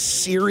have a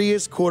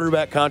serious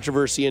quarterback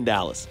controversy in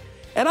Dallas.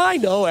 And I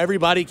know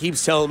everybody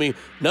keeps telling me,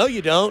 no,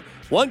 you don't.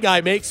 One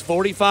guy makes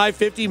 $45,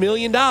 $50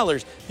 million.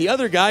 The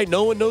other guy,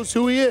 no one knows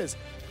who he is.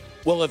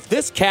 Well, if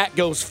this cat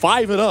goes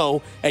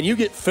 5-0 and you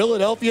get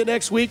Philadelphia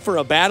next week for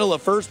a battle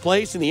of first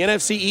place in the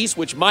NFC East,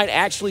 which might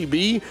actually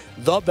be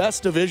the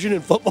best division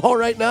in football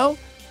right now,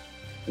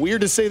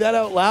 weird to say that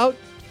out loud.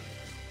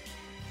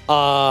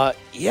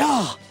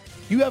 Yeah,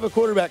 you have a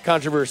quarterback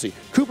controversy.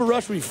 Cooper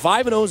Rush would be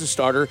 5-0 as a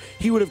starter.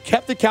 He would have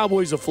kept the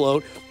Cowboys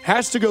afloat,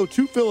 has to go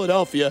to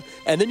Philadelphia,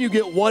 and then you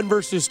get 1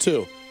 versus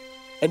 2.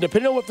 And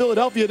depending on what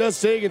Philadelphia does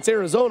today against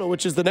Arizona,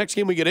 which is the next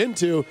game we get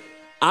into,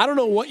 I don't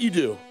know what you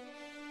do.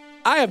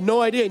 I have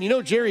no idea. And you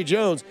know Jerry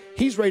Jones,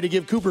 he's ready to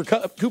give Cooper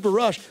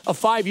Rush a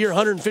 5-year,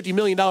 $150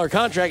 million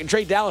contract and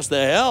trade Dallas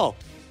the hell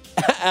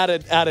out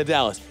of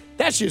Dallas.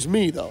 That's just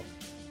me, though.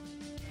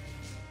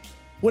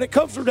 When it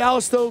comes to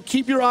Dallas, though,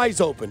 keep your eyes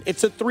open.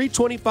 It's a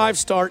 3:25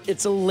 start.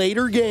 It's a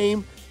later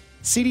game.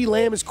 CeeDee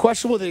Lamb is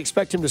questionable. They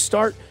expect him to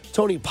start.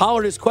 Tony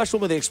Pollard is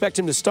questionable. They expect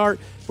him to start,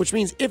 which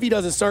means if he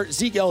doesn't start,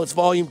 Zeke Elliott's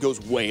volume goes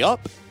way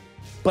up.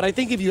 But I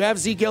think if you have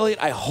Zeke Elliott,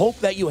 I hope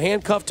that you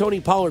handcuff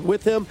Tony Pollard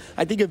with him.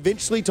 I think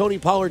eventually Tony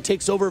Pollard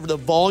takes over the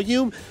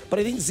volume, but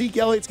I think Zeke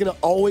Elliott's going to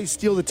always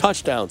steal the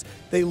touchdowns.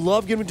 They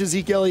love giving it to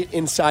Zeke Elliott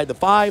inside the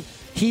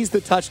 5. He's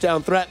the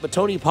touchdown threat, but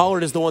Tony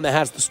Pollard is the one that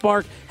has the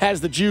spark, has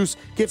the juice,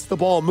 gets the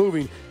ball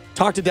moving.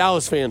 Talk to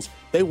Dallas fans.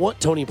 They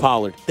want Tony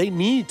Pollard. They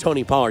need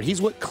Tony Pollard.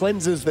 He's what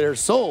cleanses their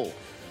soul.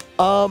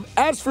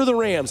 As for the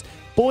Rams,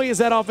 boy, is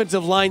that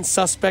offensive line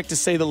suspect to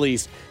say the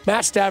least.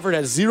 Matt Stafford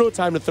has 0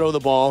 time to throw the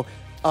ball.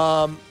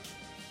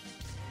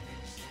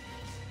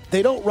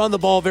 They don't run the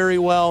ball very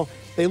well.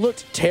 They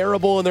looked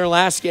terrible in their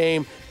last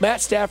game.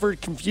 Matt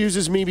Stafford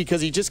confuses me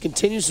because he just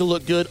continues to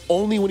look good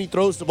only when he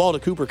throws the ball to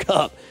Cooper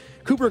Kupp.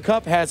 Cooper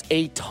Kupp has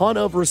a ton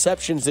of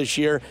receptions this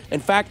year. In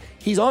fact,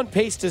 he's on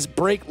pace to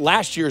break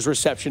last year's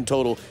reception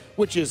total,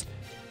 which is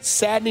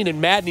saddening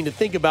and maddening to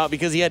think about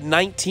because he had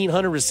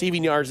 1,900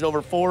 receiving yards and over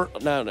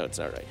it's not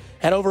right.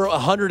 Had over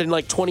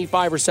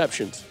 125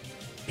 receptions.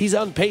 He's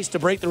on pace to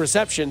break the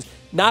receptions,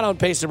 not on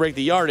pace to break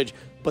the yardage,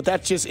 but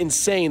that's just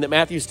insane that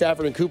Matthew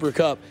Stafford and Cooper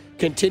Kupp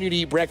continue to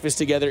eat breakfast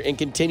together and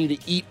continue to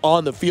eat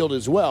on the field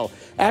as well.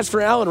 As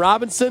for Allen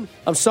Robinson,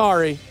 I'm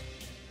sorry.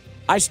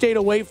 I stayed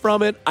away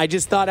from it. I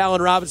just thought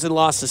Allen Robinson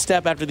lost a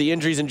step after the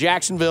injuries in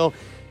Jacksonville.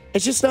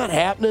 It's just not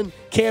happening.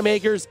 Cam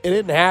Akers, it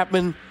didn't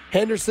happen.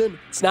 Henderson,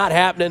 it's not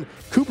happening.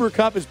 Cooper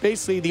Kupp is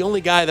basically the only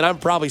guy that I'm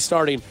probably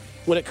starting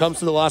when it comes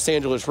to the Los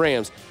Angeles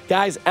Rams.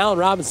 Guys, Allen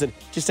Robinson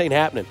just ain't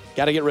happening.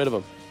 Got to get rid of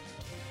him.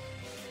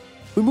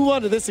 We move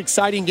on to this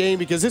exciting game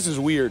because this is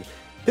weird.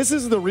 This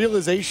is the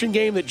realization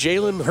game that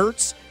Jalen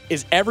Hurts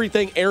is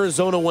everything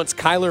Arizona wants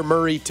Kyler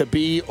Murray to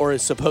be or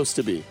is supposed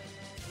to be.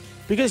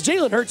 Because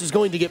Jalen Hurts is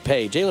going to get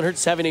paid. Jalen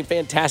Hurts is having a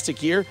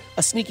fantastic year,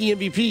 a sneaky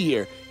MVP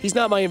year. He's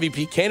not my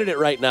MVP candidate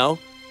right now.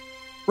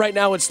 Right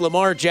now it's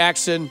Lamar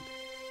Jackson,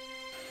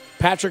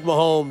 Patrick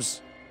Mahomes,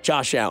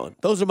 Josh Allen.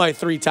 Those are my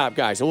 3 top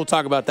guys, and we'll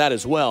talk about that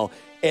as well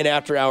in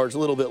After Hours a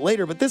little bit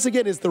later. But this,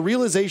 again, is the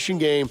realization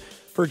game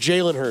for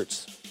Jalen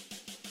Hurts.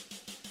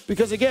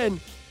 Because, again,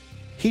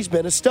 he's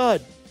been a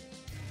stud.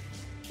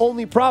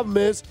 Only problem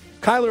is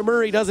Kyler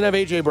Murray doesn't have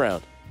A.J.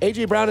 Brown.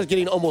 A.J. Brown is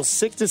getting almost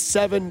 6 to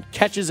 7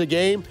 catches a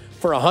game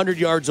for 100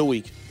 yards a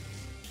week.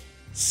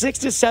 6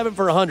 to 7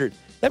 for 100.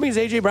 That means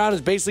A.J. Brown is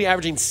basically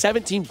averaging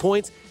 17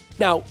 points.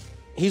 Now,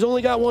 he's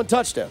only got 1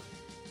 touchdown.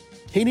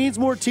 He needs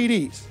more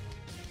TDs.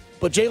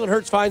 But Jalen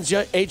Hurts finds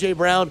A.J.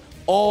 Brown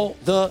all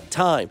the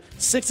time.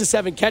 6 to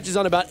 7 catches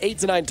on about 8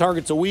 to 9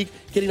 targets a week,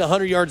 getting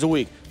 100 yards a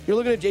week. You're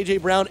looking at J.J.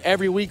 Brown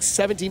every week,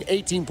 17,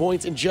 18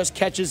 points in just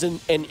catches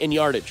and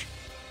yardage.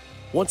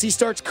 Once he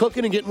starts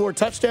cooking and getting more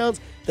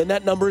touchdowns, then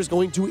that number is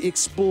going to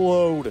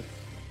explode.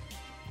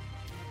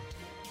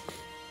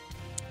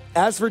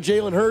 As for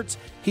Jalen Hurts,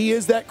 he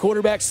is that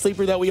quarterback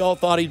sleeper that we all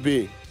thought he'd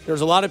be.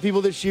 There's a lot of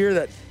people this year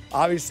that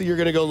obviously you're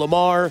going to go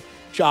Lamar,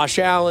 Josh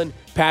Allen,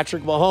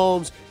 Patrick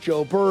Mahomes,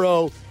 Joe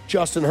Burrow,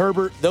 Justin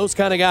Herbert, those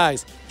kind of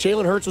guys.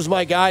 Jalen Hurts was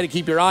my guy to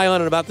keep your eye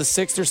on in about the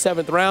 6th or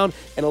 7th round.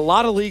 And a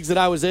lot of leagues that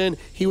I was in,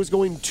 he was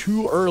going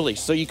too early,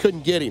 so you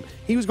couldn't get him.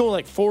 He was going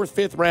like 4th,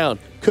 5th round.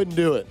 Couldn't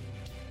do it.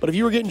 But if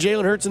you were getting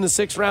Jalen Hurts in the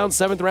 6th round,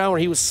 7th round, where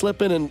he was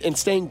slipping and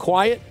staying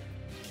quiet,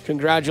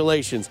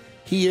 congratulations.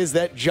 He is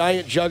that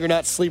giant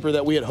juggernaut sleeper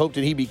that we had hoped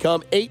that he'd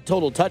become. 8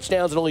 total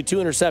touchdowns and only 2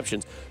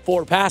 interceptions.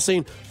 4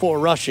 passing, 4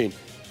 rushing.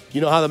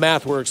 You know how the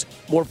math works.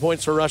 More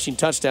points for rushing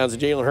touchdowns,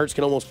 and Jalen Hurts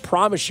can almost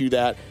promise you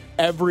that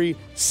every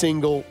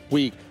single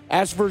week.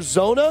 As for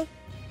Zona,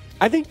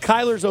 I think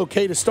Kyler's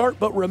okay to start,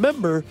 but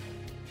remember,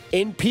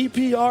 in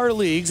PPR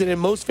leagues and in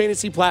most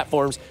fantasy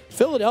platforms,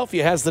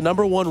 Philadelphia has the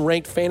number 1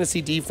 ranked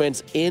fantasy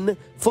defense in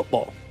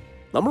football.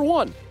 Number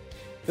 1,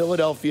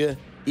 Philadelphia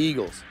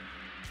Eagles.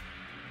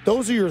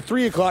 Those are your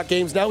 3 o'clock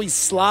games. Now we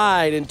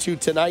slide into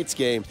tonight's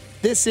game.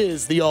 This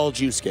is the all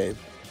juice game.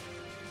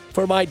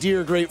 For my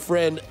dear great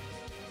friend,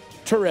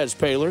 Terez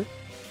Paylor.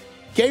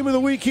 Game of the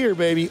week here,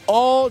 baby.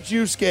 All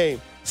juice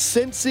game.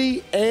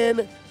 Cincy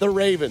and the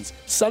Ravens.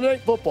 Sunday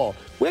Night Football.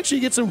 We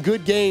actually get some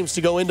good games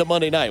to go into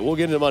Monday night. We'll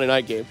get into the Monday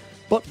night game.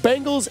 But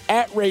Bengals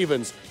at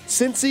Ravens.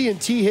 Cincy and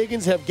T.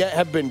 Higgins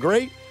have been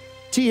great.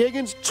 T.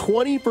 Higgins,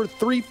 20 for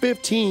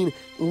 315,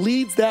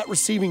 leads that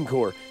receiving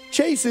core.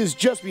 Chase is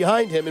just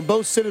behind him, and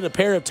both sit at a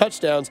pair of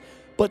touchdowns.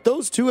 But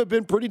those two have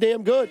been pretty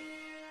damn good.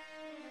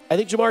 I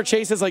think Jamar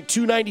Chase has like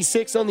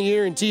 296 on the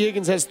year, and T.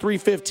 Higgins has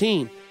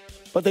 315.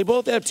 But they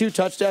both have 2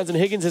 touchdowns, and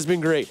Higgins has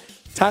been great.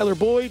 Tyler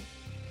Boyd,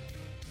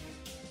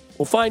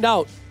 we'll find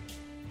out.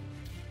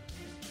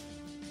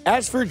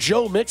 As for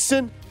Joe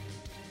Mixon,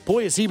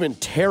 boy, has he been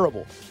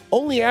terrible.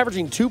 Only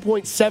averaging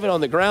 2.7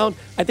 on the ground.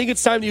 I think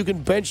it's time that you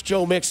can bench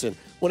Joe Mixon.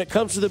 When it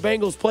comes to the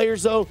Bengals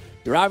players, though,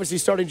 you're obviously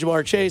starting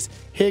Jamar Chase,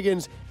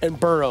 Higgins, and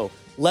Burrow.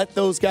 Let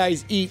those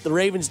guys eat. The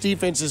Ravens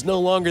defense is no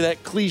longer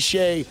that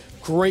cliche,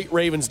 great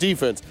Ravens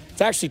defense.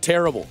 It's actually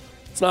terrible.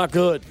 It's not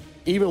good.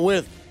 Even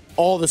with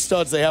all the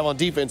studs they have on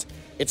defense,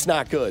 it's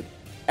not good.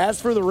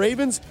 As for the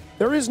Ravens,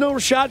 there is no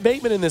Rashad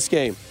Bateman in this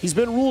game. He's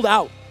been ruled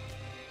out.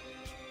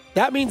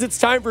 That means it's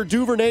time for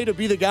Duvernay to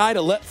be the guy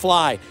to let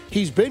fly.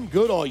 He's been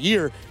good all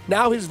year.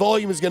 Now his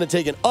volume is going to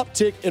take an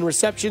uptick in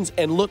receptions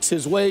and looks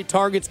his way,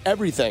 targets,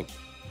 everything.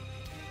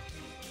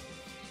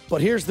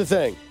 But here's the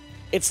thing.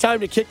 It's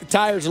time to kick the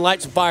tires and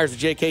light some fires with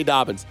J.K.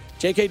 Dobbins.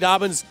 J.K.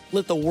 Dobbins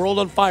lit the world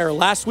on fire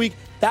last week.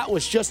 That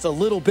was just a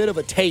little bit of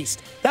a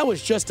taste. That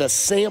was just a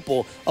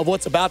sample of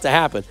what's about to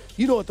happen.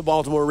 You know what the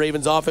Baltimore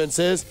Ravens offense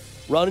is.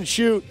 Run and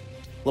shoot.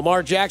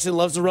 Lamar Jackson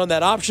loves to run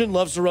that option,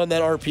 loves to run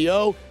that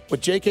RPO. With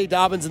J.K.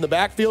 Dobbins in the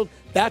backfield,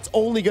 that's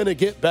only going to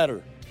get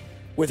better.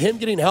 With him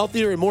getting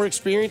healthier and more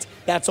experience,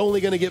 that's only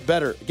going to get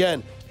better.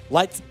 Again,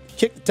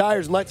 kick the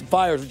tires and light some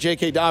fires with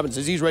J.K. Dobbins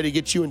as he's ready to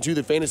get you into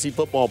the fantasy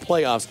football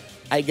playoffs.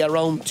 I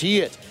guarantee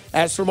it.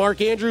 As for Mark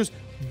Andrews,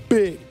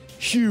 big,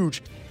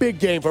 huge, big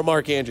game for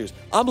Mark Andrews.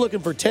 I'm looking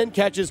for 10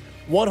 catches,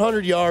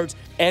 100 yards,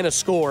 and a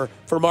score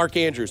for Mark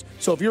Andrews.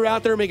 So if you're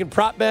out there making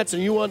prop bets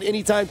and you want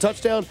anytime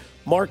touchdown,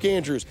 Mark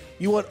Andrews.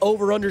 You want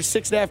over under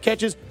 6.5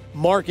 catches,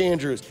 Mark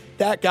Andrews.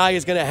 That guy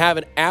is going to have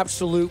an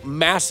absolute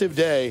massive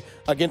day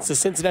against the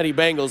Cincinnati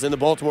Bengals and the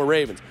Baltimore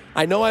Ravens.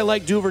 I know I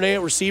like Duvernay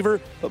at receiver,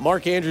 but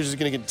Mark Andrews is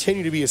going to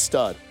continue to be a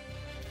stud.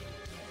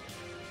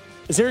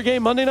 Is there a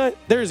game Monday night?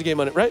 There is a game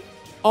Monday, right?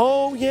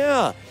 Oh,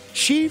 yeah.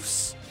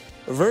 Chiefs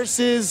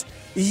versus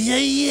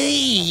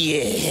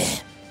yeah.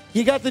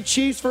 You got the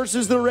Chiefs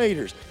versus the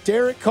Raiders.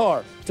 Derek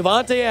Carr,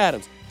 Devontae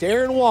Adams,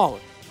 Darren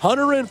Waller,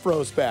 Hunter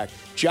Renfro's back.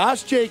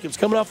 Josh Jacobs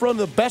coming off one of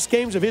the best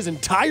games of his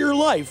entire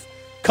life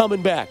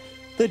coming back.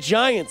 The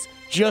Giants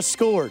just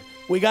scored.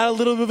 We got a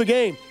little bit of a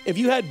game. If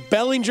you had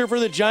Bellinger for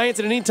the Giants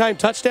at an anytime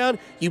touchdown,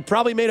 you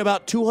probably made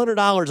about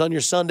 $200 on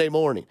your Sunday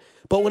morning.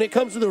 But when it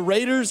comes to the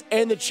Raiders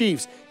and the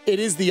Chiefs, it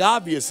is the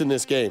obvious in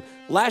this game.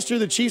 Last year,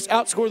 the Chiefs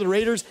outscored the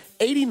Raiders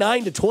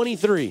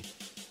 89-23.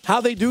 How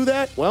they do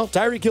that? Well,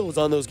 Tyreek Hill was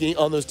on those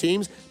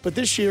teams, but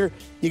this year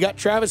you got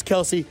Travis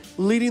Kelce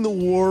leading the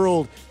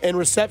world in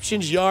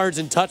receptions, yards,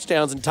 and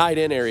touchdowns in tight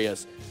end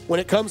areas. When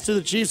it comes to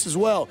the Chiefs as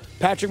well,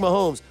 Patrick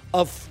Mahomes,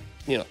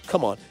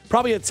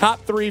 probably a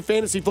top 3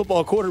 fantasy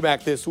football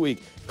quarterback this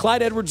week.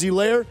 Clyde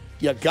Edwards-Helaire,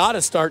 you got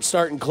to start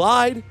starting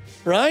Clyde,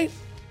 right?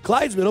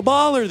 Clyde's been a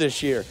baller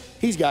this year.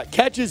 He's got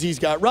catches, he's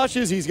got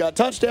rushes, he's got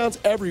touchdowns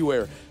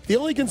everywhere. The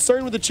only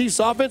concern with the Chiefs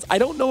offense, I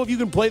don't know if you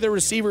can play their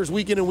receivers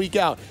week in and week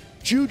out.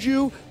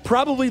 Juju,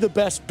 probably the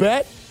best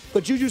bet,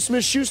 but Juju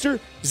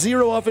Smith-Schuster,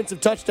 0 offensive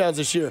touchdowns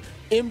this year.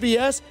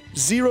 MVS,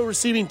 0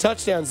 receiving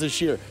touchdowns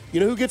this year. You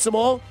know who gets them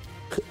all?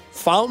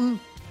 Fountain,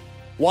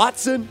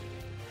 Watson,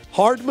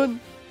 Hardman,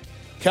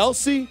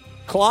 Kelce,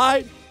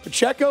 Clyde,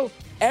 Pacheco,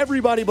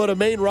 everybody but a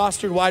main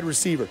rostered wide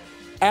receiver.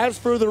 As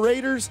for the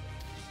Raiders,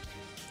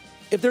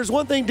 if there's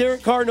one thing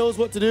Derek Carr knows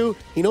what to do,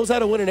 he knows how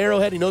to win an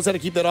Arrowhead. He knows how to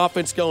keep that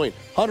offense going.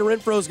 Hunter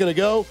Renfro's going to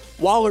go.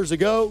 Waller's a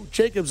go.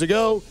 Jacobs a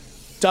go.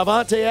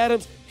 Davante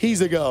Adams, he's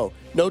a go.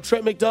 No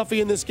Trent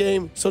McDuffie in this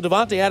game, so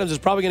Davante Adams is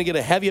probably going to get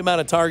a heavy amount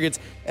of targets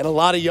and a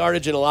lot of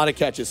yardage and a lot of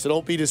catches. So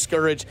don't be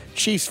discouraged,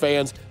 Chiefs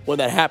fans, when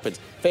that happens.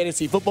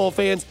 Fantasy football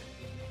fans,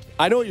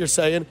 I know what you're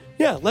saying.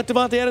 Yeah, let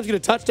Davante Adams get a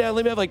touchdown.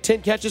 Let me have like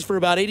 10 catches for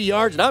about 80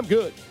 yards, and I'm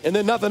good. And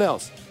then nothing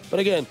else.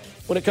 But again,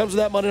 when it comes to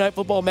that Monday Night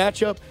Football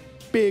matchup,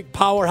 big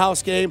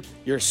powerhouse game,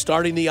 you're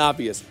starting the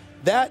obvious.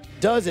 That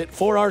does it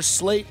for our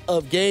slate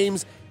of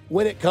games.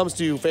 When it comes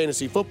to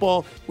fantasy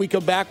football, we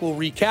come back, we'll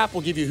recap,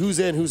 we'll give you who's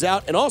in, who's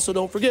out, and also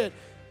don't forget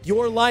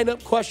your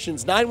lineup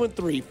questions,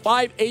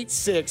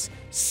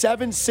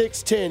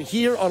 913-586-7610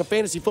 here on a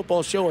fantasy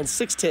football show on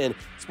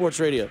 610 Sports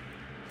Radio.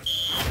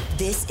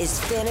 This is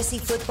Fantasy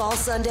Football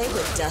Sunday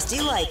with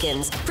Dusty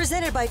Likens,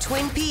 presented by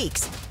Twin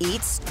Peaks.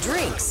 Eats,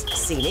 drinks,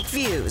 scenic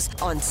views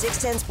on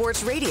 610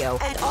 Sports Radio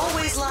and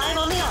always live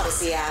on the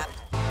Odyssey app.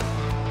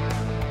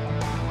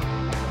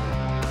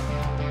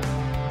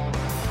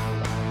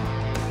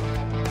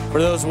 For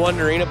those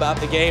wondering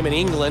about the game in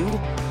England,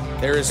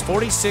 there is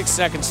 46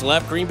 seconds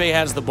left. Green Bay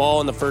has the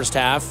ball in the first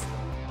half,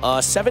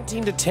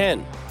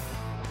 17-10.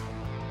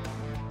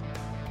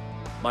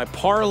 My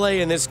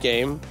parlay in this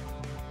game,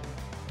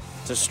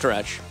 it's a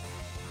stretch.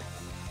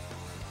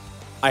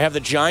 I have the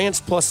Giants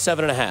plus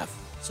 7.5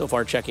 so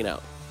far checking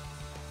out.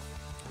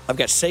 I've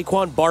got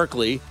Saquon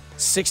Barkley,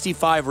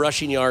 65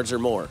 rushing yards or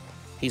more.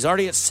 He's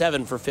already at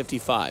 7 for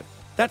 55.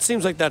 That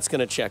seems like that's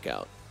going to check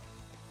out.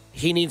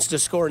 He needs to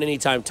score an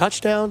anytime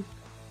touchdown,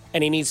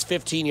 and he needs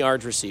 15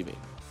 yards receiving.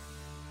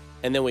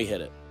 And then we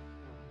hit it.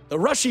 The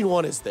rushing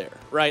one is there,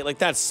 right? Like,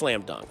 that's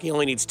slam dunk. He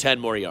only needs 10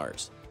 more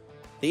yards.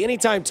 The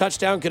anytime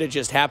touchdown could have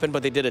just happened,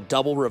 but they did a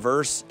double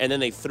reverse, and then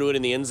they threw it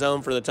in the end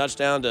zone for the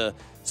touchdown to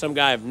some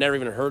guy I've never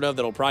even heard of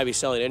that'll probably be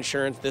selling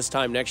insurance this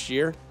time next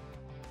year.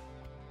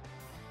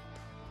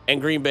 And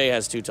Green Bay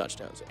has 2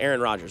 touchdowns.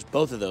 Aaron Rodgers,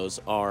 both of those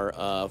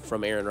are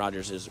from Aaron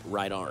Rodgers'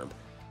 right arm.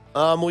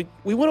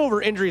 We went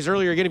over injuries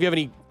earlier. Again, if you have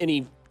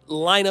any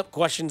lineup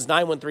questions,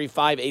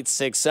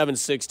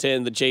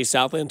 913-586-7610, the Jay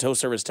Southland Tow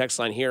Service text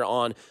line here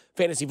on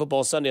Fantasy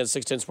Football Sunday on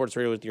 610 Sports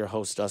Radio with your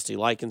host, Dusty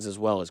Likens, as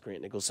well as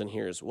Grant Nicholson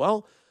here as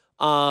well.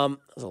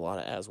 There's a lot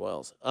of as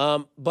wells.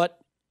 But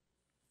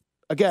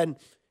again,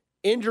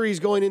 injuries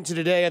going into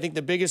today. I think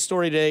the biggest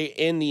story today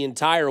in the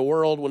entire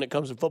world when it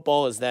comes to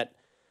football is that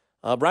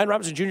Brian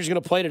Robinson Jr. is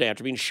going to play today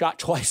after being shot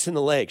twice in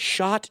the leg.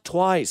 Shot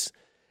twice.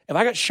 If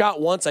I got shot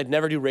once, I'd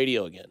never do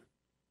radio again.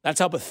 That's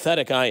how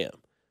pathetic I am.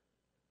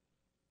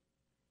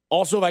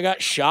 Also, if I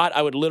got shot,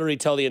 I would literally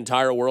tell the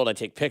entire world. I'd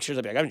take pictures.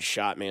 I'd be like, I've been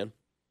shot, man.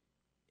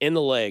 In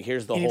the leg.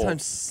 Here's the hole. Anytime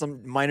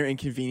some minor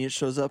inconvenience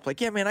shows up,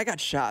 like, yeah, man, I got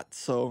shot,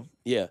 so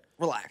yeah,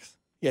 relax.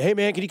 Yeah, hey,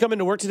 man, can you come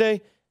into work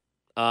today?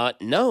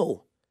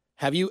 No.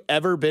 Have you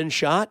ever been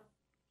shot?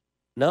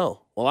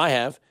 No. Well, I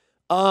have.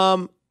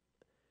 Per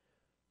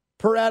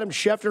Adam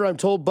Schefter, I'm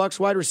told Bucs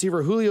wide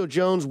receiver Julio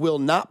Jones will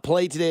not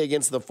play today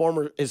against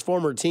his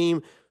former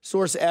team.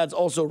 Source adds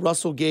also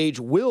Russell Gage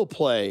will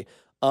play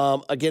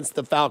against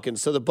the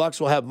Falcons. So the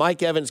Bucs will have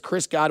Mike Evans,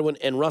 Chris Godwin,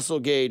 and Russell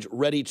Gage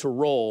ready to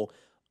roll.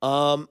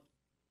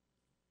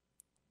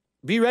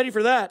 Be ready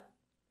for that.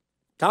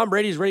 Tom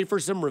Brady's ready for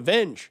some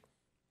revenge,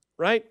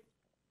 right?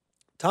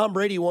 Tom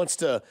Brady wants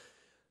to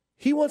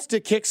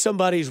kick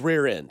somebody's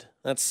rear end.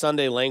 That's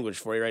Sunday language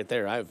for you right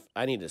there.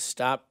 I need to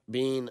stop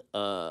being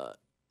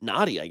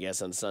naughty, I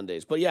guess, on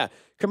Sundays. But yeah,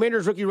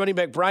 Commanders rookie running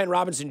back Brian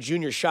Robinson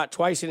Jr. shot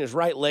twice in his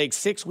right leg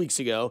 6 weeks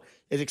ago,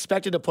 is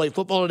expected to play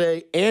football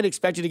today and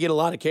expected to get a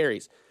lot of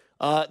carries.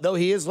 Though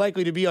he is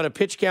likely to be on a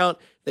pitch count,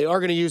 they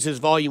are going to use his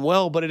volume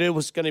well, but it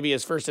was going to be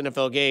his first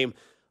NFL game.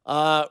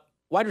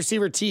 Wide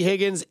receiver T.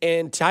 Higgins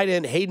and tight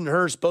end Hayden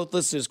Hurst both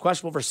listed as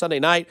questionable for Sunday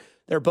night.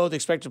 They're both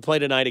expected to play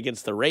tonight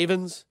against the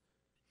Ravens.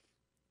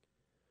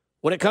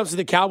 When it comes to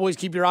the Cowboys,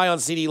 keep your eye on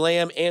CeeDee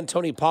Lamb and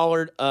Tony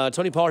Pollard.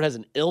 Tony Pollard has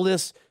an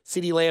illness.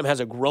 CeeDee Lamb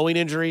has a growing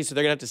injury, so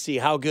they're going to have to see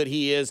how good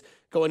he is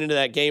going into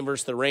that game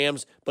versus the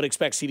Rams, but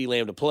expect CeeDee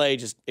Lamb to play.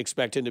 Just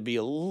expect him to be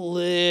a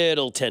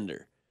little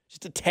tender,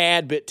 just a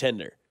tad bit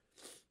tender.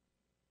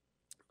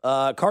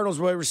 Cardinals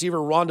wide receiver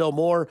Rondale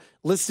Moore,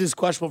 listed as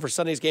questionable for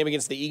Sunday's game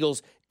against the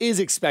Eagles, is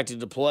expected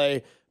to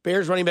play.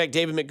 Bears running back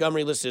David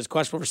Montgomery, listed as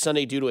questionable for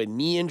Sunday due to a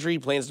knee injury,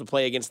 plans to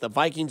play against the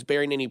Vikings,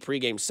 bearing any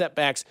pregame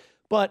setbacks.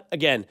 But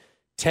again,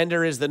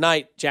 tender is the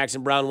night,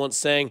 Jackson Brown once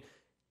saying.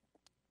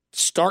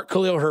 Start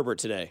Khalil Herbert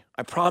today.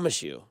 I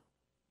promise you.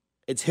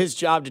 It's his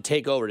job to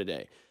take over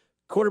today.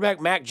 Quarterback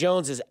Mac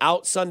Jones is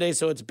out Sunday,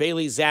 so it's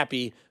Bailey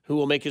Zappi who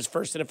will make his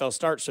first NFL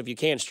start. So if you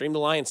can, stream the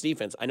Lions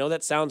defense. I know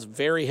that sounds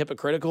very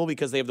hypocritical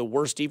because they have the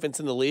worst defense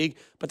in the league,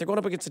 but they're going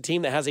up against a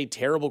team that has a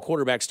terrible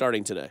quarterback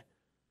starting today.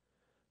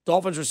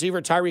 Dolphins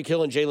receiver Tyreek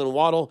Hill and Jalen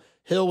Waddle.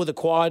 Hill with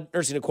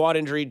nursing a quad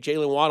injury.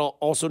 Jalen Waddle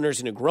also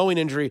nursing a growing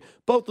injury.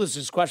 Both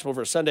listed as questionable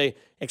for Sunday.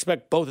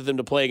 Expect both of them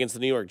to play against the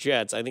New York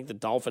Jets. I think the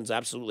Dolphins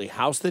absolutely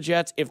house the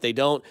Jets. If they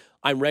don't,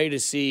 I'm ready to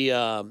see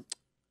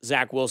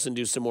Zach Wilson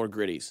do some more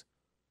gritties.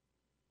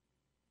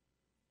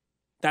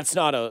 That's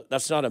not a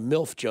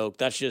MILF joke.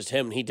 That's just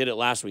him. He did it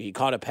last week. He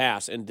caught a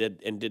pass and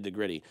did the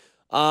gritty.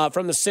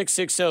 From the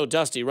 660,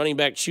 Dusty, running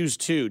back, choose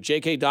two.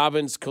 J.K.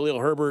 Dobbins, Khalil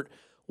Herbert,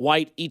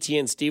 White,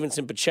 Etienne,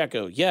 Stevenson,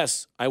 Pacheco.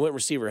 Yes, I went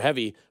receiver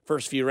heavy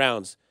first few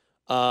rounds.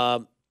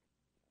 I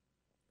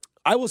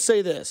will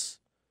say this.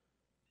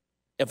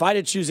 If I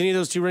did choose any of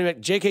those two running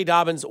backs, J.K.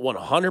 Dobbins,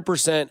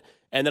 100%,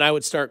 and then I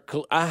would start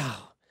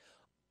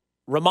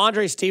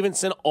Ramondre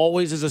Stevenson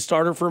always is a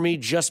starter for me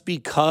just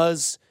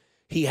because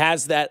he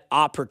has that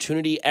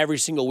opportunity every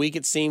single week.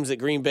 It seems that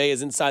Green Bay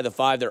is inside the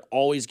 5. They're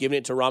always giving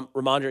it to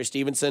Ramondre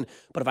Stevenson.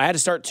 But if I had to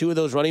start two of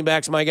those running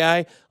backs, my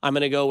guy, I'm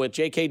going to go with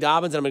J.K.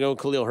 Dobbins and I'm going to go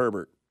with Khalil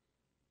Herbert.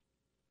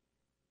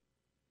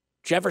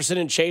 Jefferson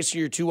and Chase are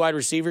your two wide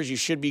receivers. You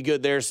should be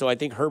good there. So I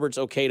think Herbert's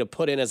okay to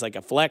put in as like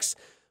a flex,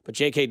 but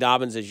J.K.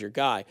 Dobbins is your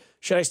guy.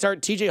 Should I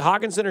start T.J.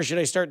 Hawkinson or should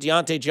I start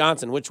Deontay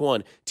Johnson? Which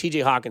one?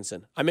 T.J.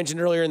 Hawkinson. I mentioned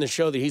earlier in the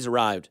show that he's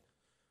arrived.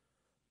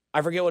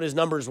 I forget what his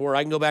numbers were.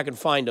 I can go back and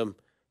find them.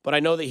 But I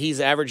know that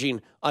he's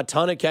averaging a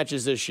ton of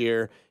catches this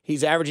year.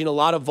 He's averaging a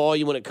lot of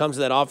volume when it comes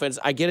to that offense.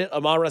 I get it.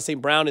 Amon-Ra St.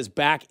 Brown is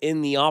back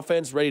in the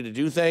offense, ready to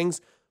do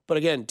things. But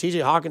again, T.J.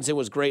 Hawkinson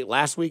was great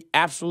last week.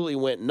 Absolutely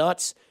went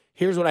nuts.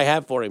 Here's what I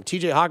have for him.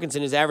 T.J.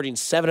 Hawkinson is averaging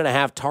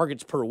 7.5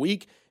 targets per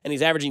week, and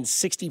he's averaging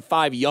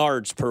 65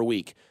 yards per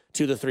week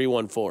to the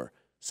 314.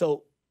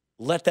 So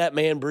let that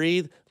man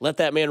breathe. Let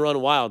that man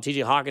run wild. T.J.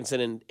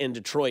 Hawkinson in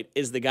Detroit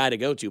is the guy to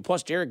go to.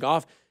 Plus, Jared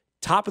Goff,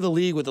 top of the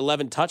league with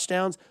 11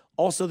 touchdowns.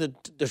 Also, the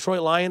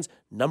Detroit Lions,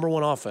 number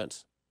one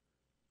offense.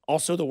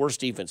 Also, the worst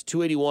defense.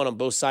 281 on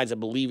both sides, I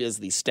believe, is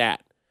the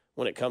stat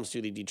when it comes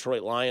to the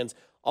Detroit Lions.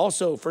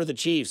 Also, for the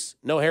Chiefs,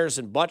 no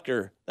Harrison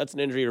Butker. That's an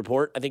injury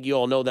report. I think you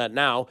all know that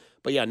now.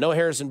 But, yeah, no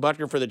Harrison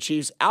Butker for the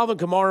Chiefs. Alvin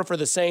Kamara for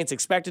the Saints,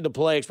 expected to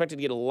play, expected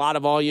to get a lot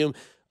of volume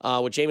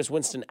with Jameis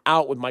Winston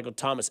out, with Michael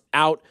Thomas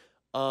out.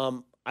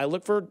 I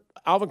look for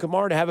Alvin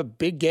Kamara to have a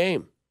big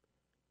game.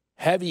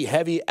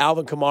 Heavy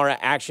Alvin Kamara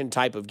action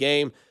type of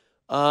game.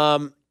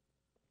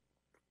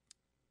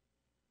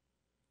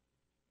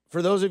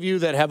 For those of you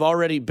that have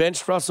already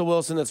benched Russell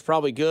Wilson, that's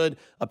probably good.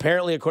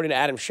 Apparently, according to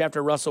Adam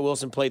Schefter, Russell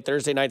Wilson played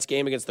Thursday night's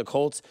game against the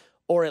Colts,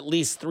 or at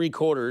least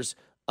 3/4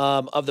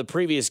 of the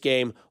previous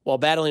game, while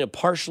battling a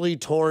partially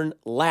torn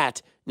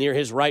lat near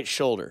his right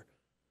shoulder.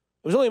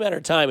 It was only a matter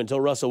of time until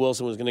Russell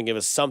Wilson was going to give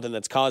us something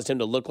that's caused him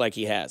to look like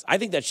he has. I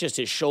think that's just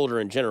his shoulder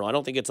in general. I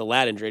don't think it's a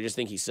lat injury. I just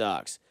think he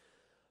sucks.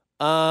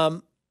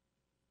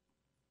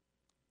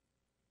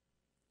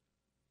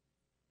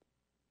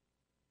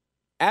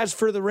 As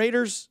for the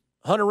Raiders,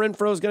 Hunter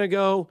Renfrow is going to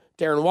go.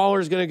 Darren Waller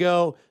is going to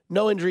go.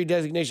 No injury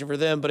designation for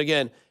them. But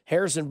again,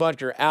 Harrison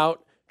Butker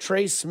out.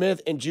 Trey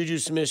Smith and Juju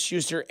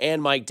Smith-Schuster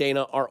and Mike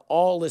Dana are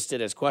all listed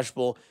as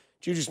questionable.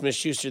 Juju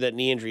Smith-Schuster, that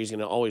knee injury is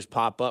going to always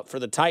pop up. For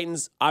the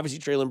Titans, obviously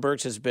Treylon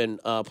Burks has been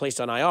placed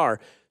on IR,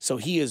 so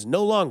he is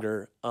no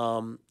longer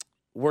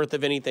worth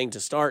of anything to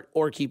start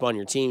or keep on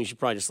your team. You should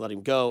probably just let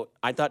him go.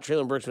 I thought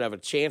Treylon Burks would have a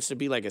chance to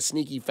be like a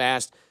sneaky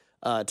fast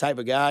type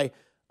of guy.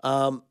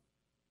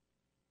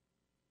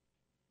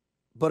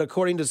 But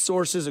according to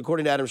sources,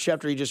 according to Adam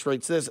Schefter, he just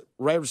writes this: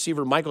 right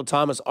receiver Michael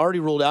Thomas, already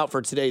ruled out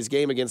for today's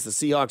game against the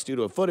Seahawks due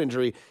to a foot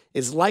injury,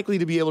 is likely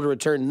to be able to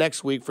return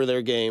next week for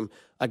their game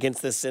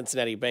against the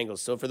Cincinnati Bengals.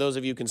 So for those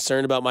of you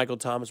concerned about Michael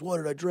Thomas, why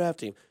did I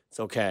draft him? It's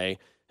okay.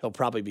 He'll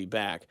probably be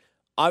back.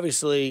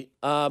 Obviously,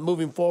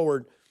 moving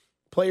forward,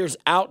 players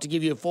out to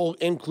give you a full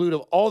include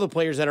of all the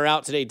players that are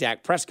out today.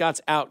 Dak Prescott's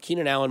out,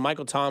 Keenan Allen,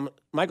 Michael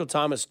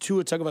Thomas,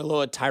 Tua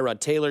Tagovailoa, Tyrod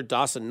Taylor,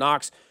 Dawson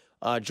Knox,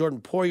 Jordan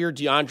Poyer,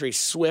 DeAndre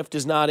Swift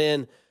is not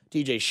in.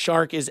 DJ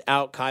Shark is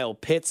out. Kyle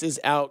Pitts is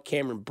out.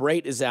 Cameron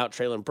Brate is out.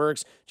 Treylon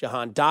Burks,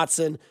 Jahan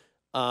Dotson,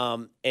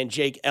 and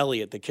Jake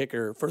Elliott, the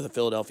kicker for the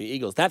Philadelphia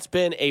Eagles. That's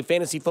been a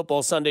Fantasy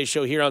Football Sunday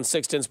show here on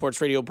 610 Sports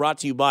Radio, brought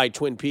to you by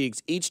Twin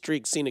Peaks, Each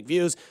Street Scenic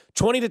Views.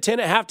 20-10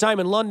 at halftime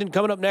in London.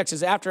 Coming up next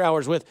is After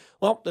Hours with,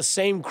 well, the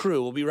same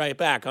crew. We'll be right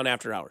back on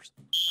After Hours.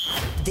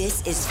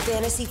 This is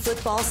Fantasy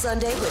Football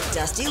Sunday with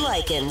Dusty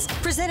Likens,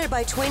 presented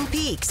by Twin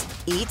Peaks,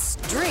 Eats,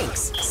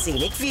 Drinks,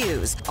 Scenic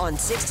Views on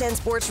 610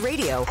 Sports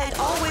Radio and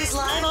always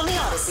live on the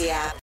Odyssey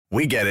app.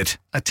 We get it.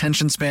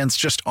 Attention spans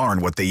just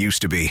aren't what they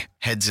used to be.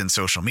 Heads in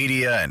social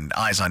media and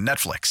eyes on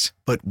Netflix.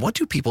 But what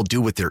do people do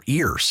with their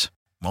ears?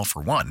 Well,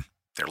 for one,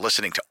 they're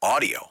listening to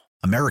audio.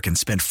 Americans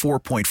spend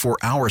 4.4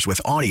 hours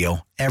with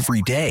audio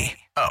every day.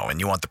 Oh, and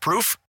you want the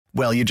proof?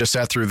 Well, you just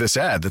sat through this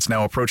ad that's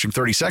now approaching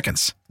 30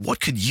 seconds.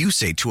 What could you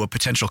say to a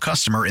potential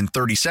customer in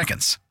 30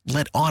 seconds?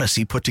 Let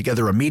Odyssey put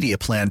together a media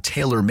plan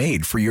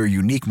tailor-made for your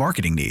unique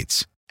marketing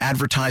needs.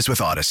 Advertise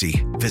with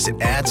Odyssey. Visit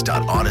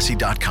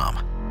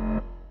ads.odyssey.com.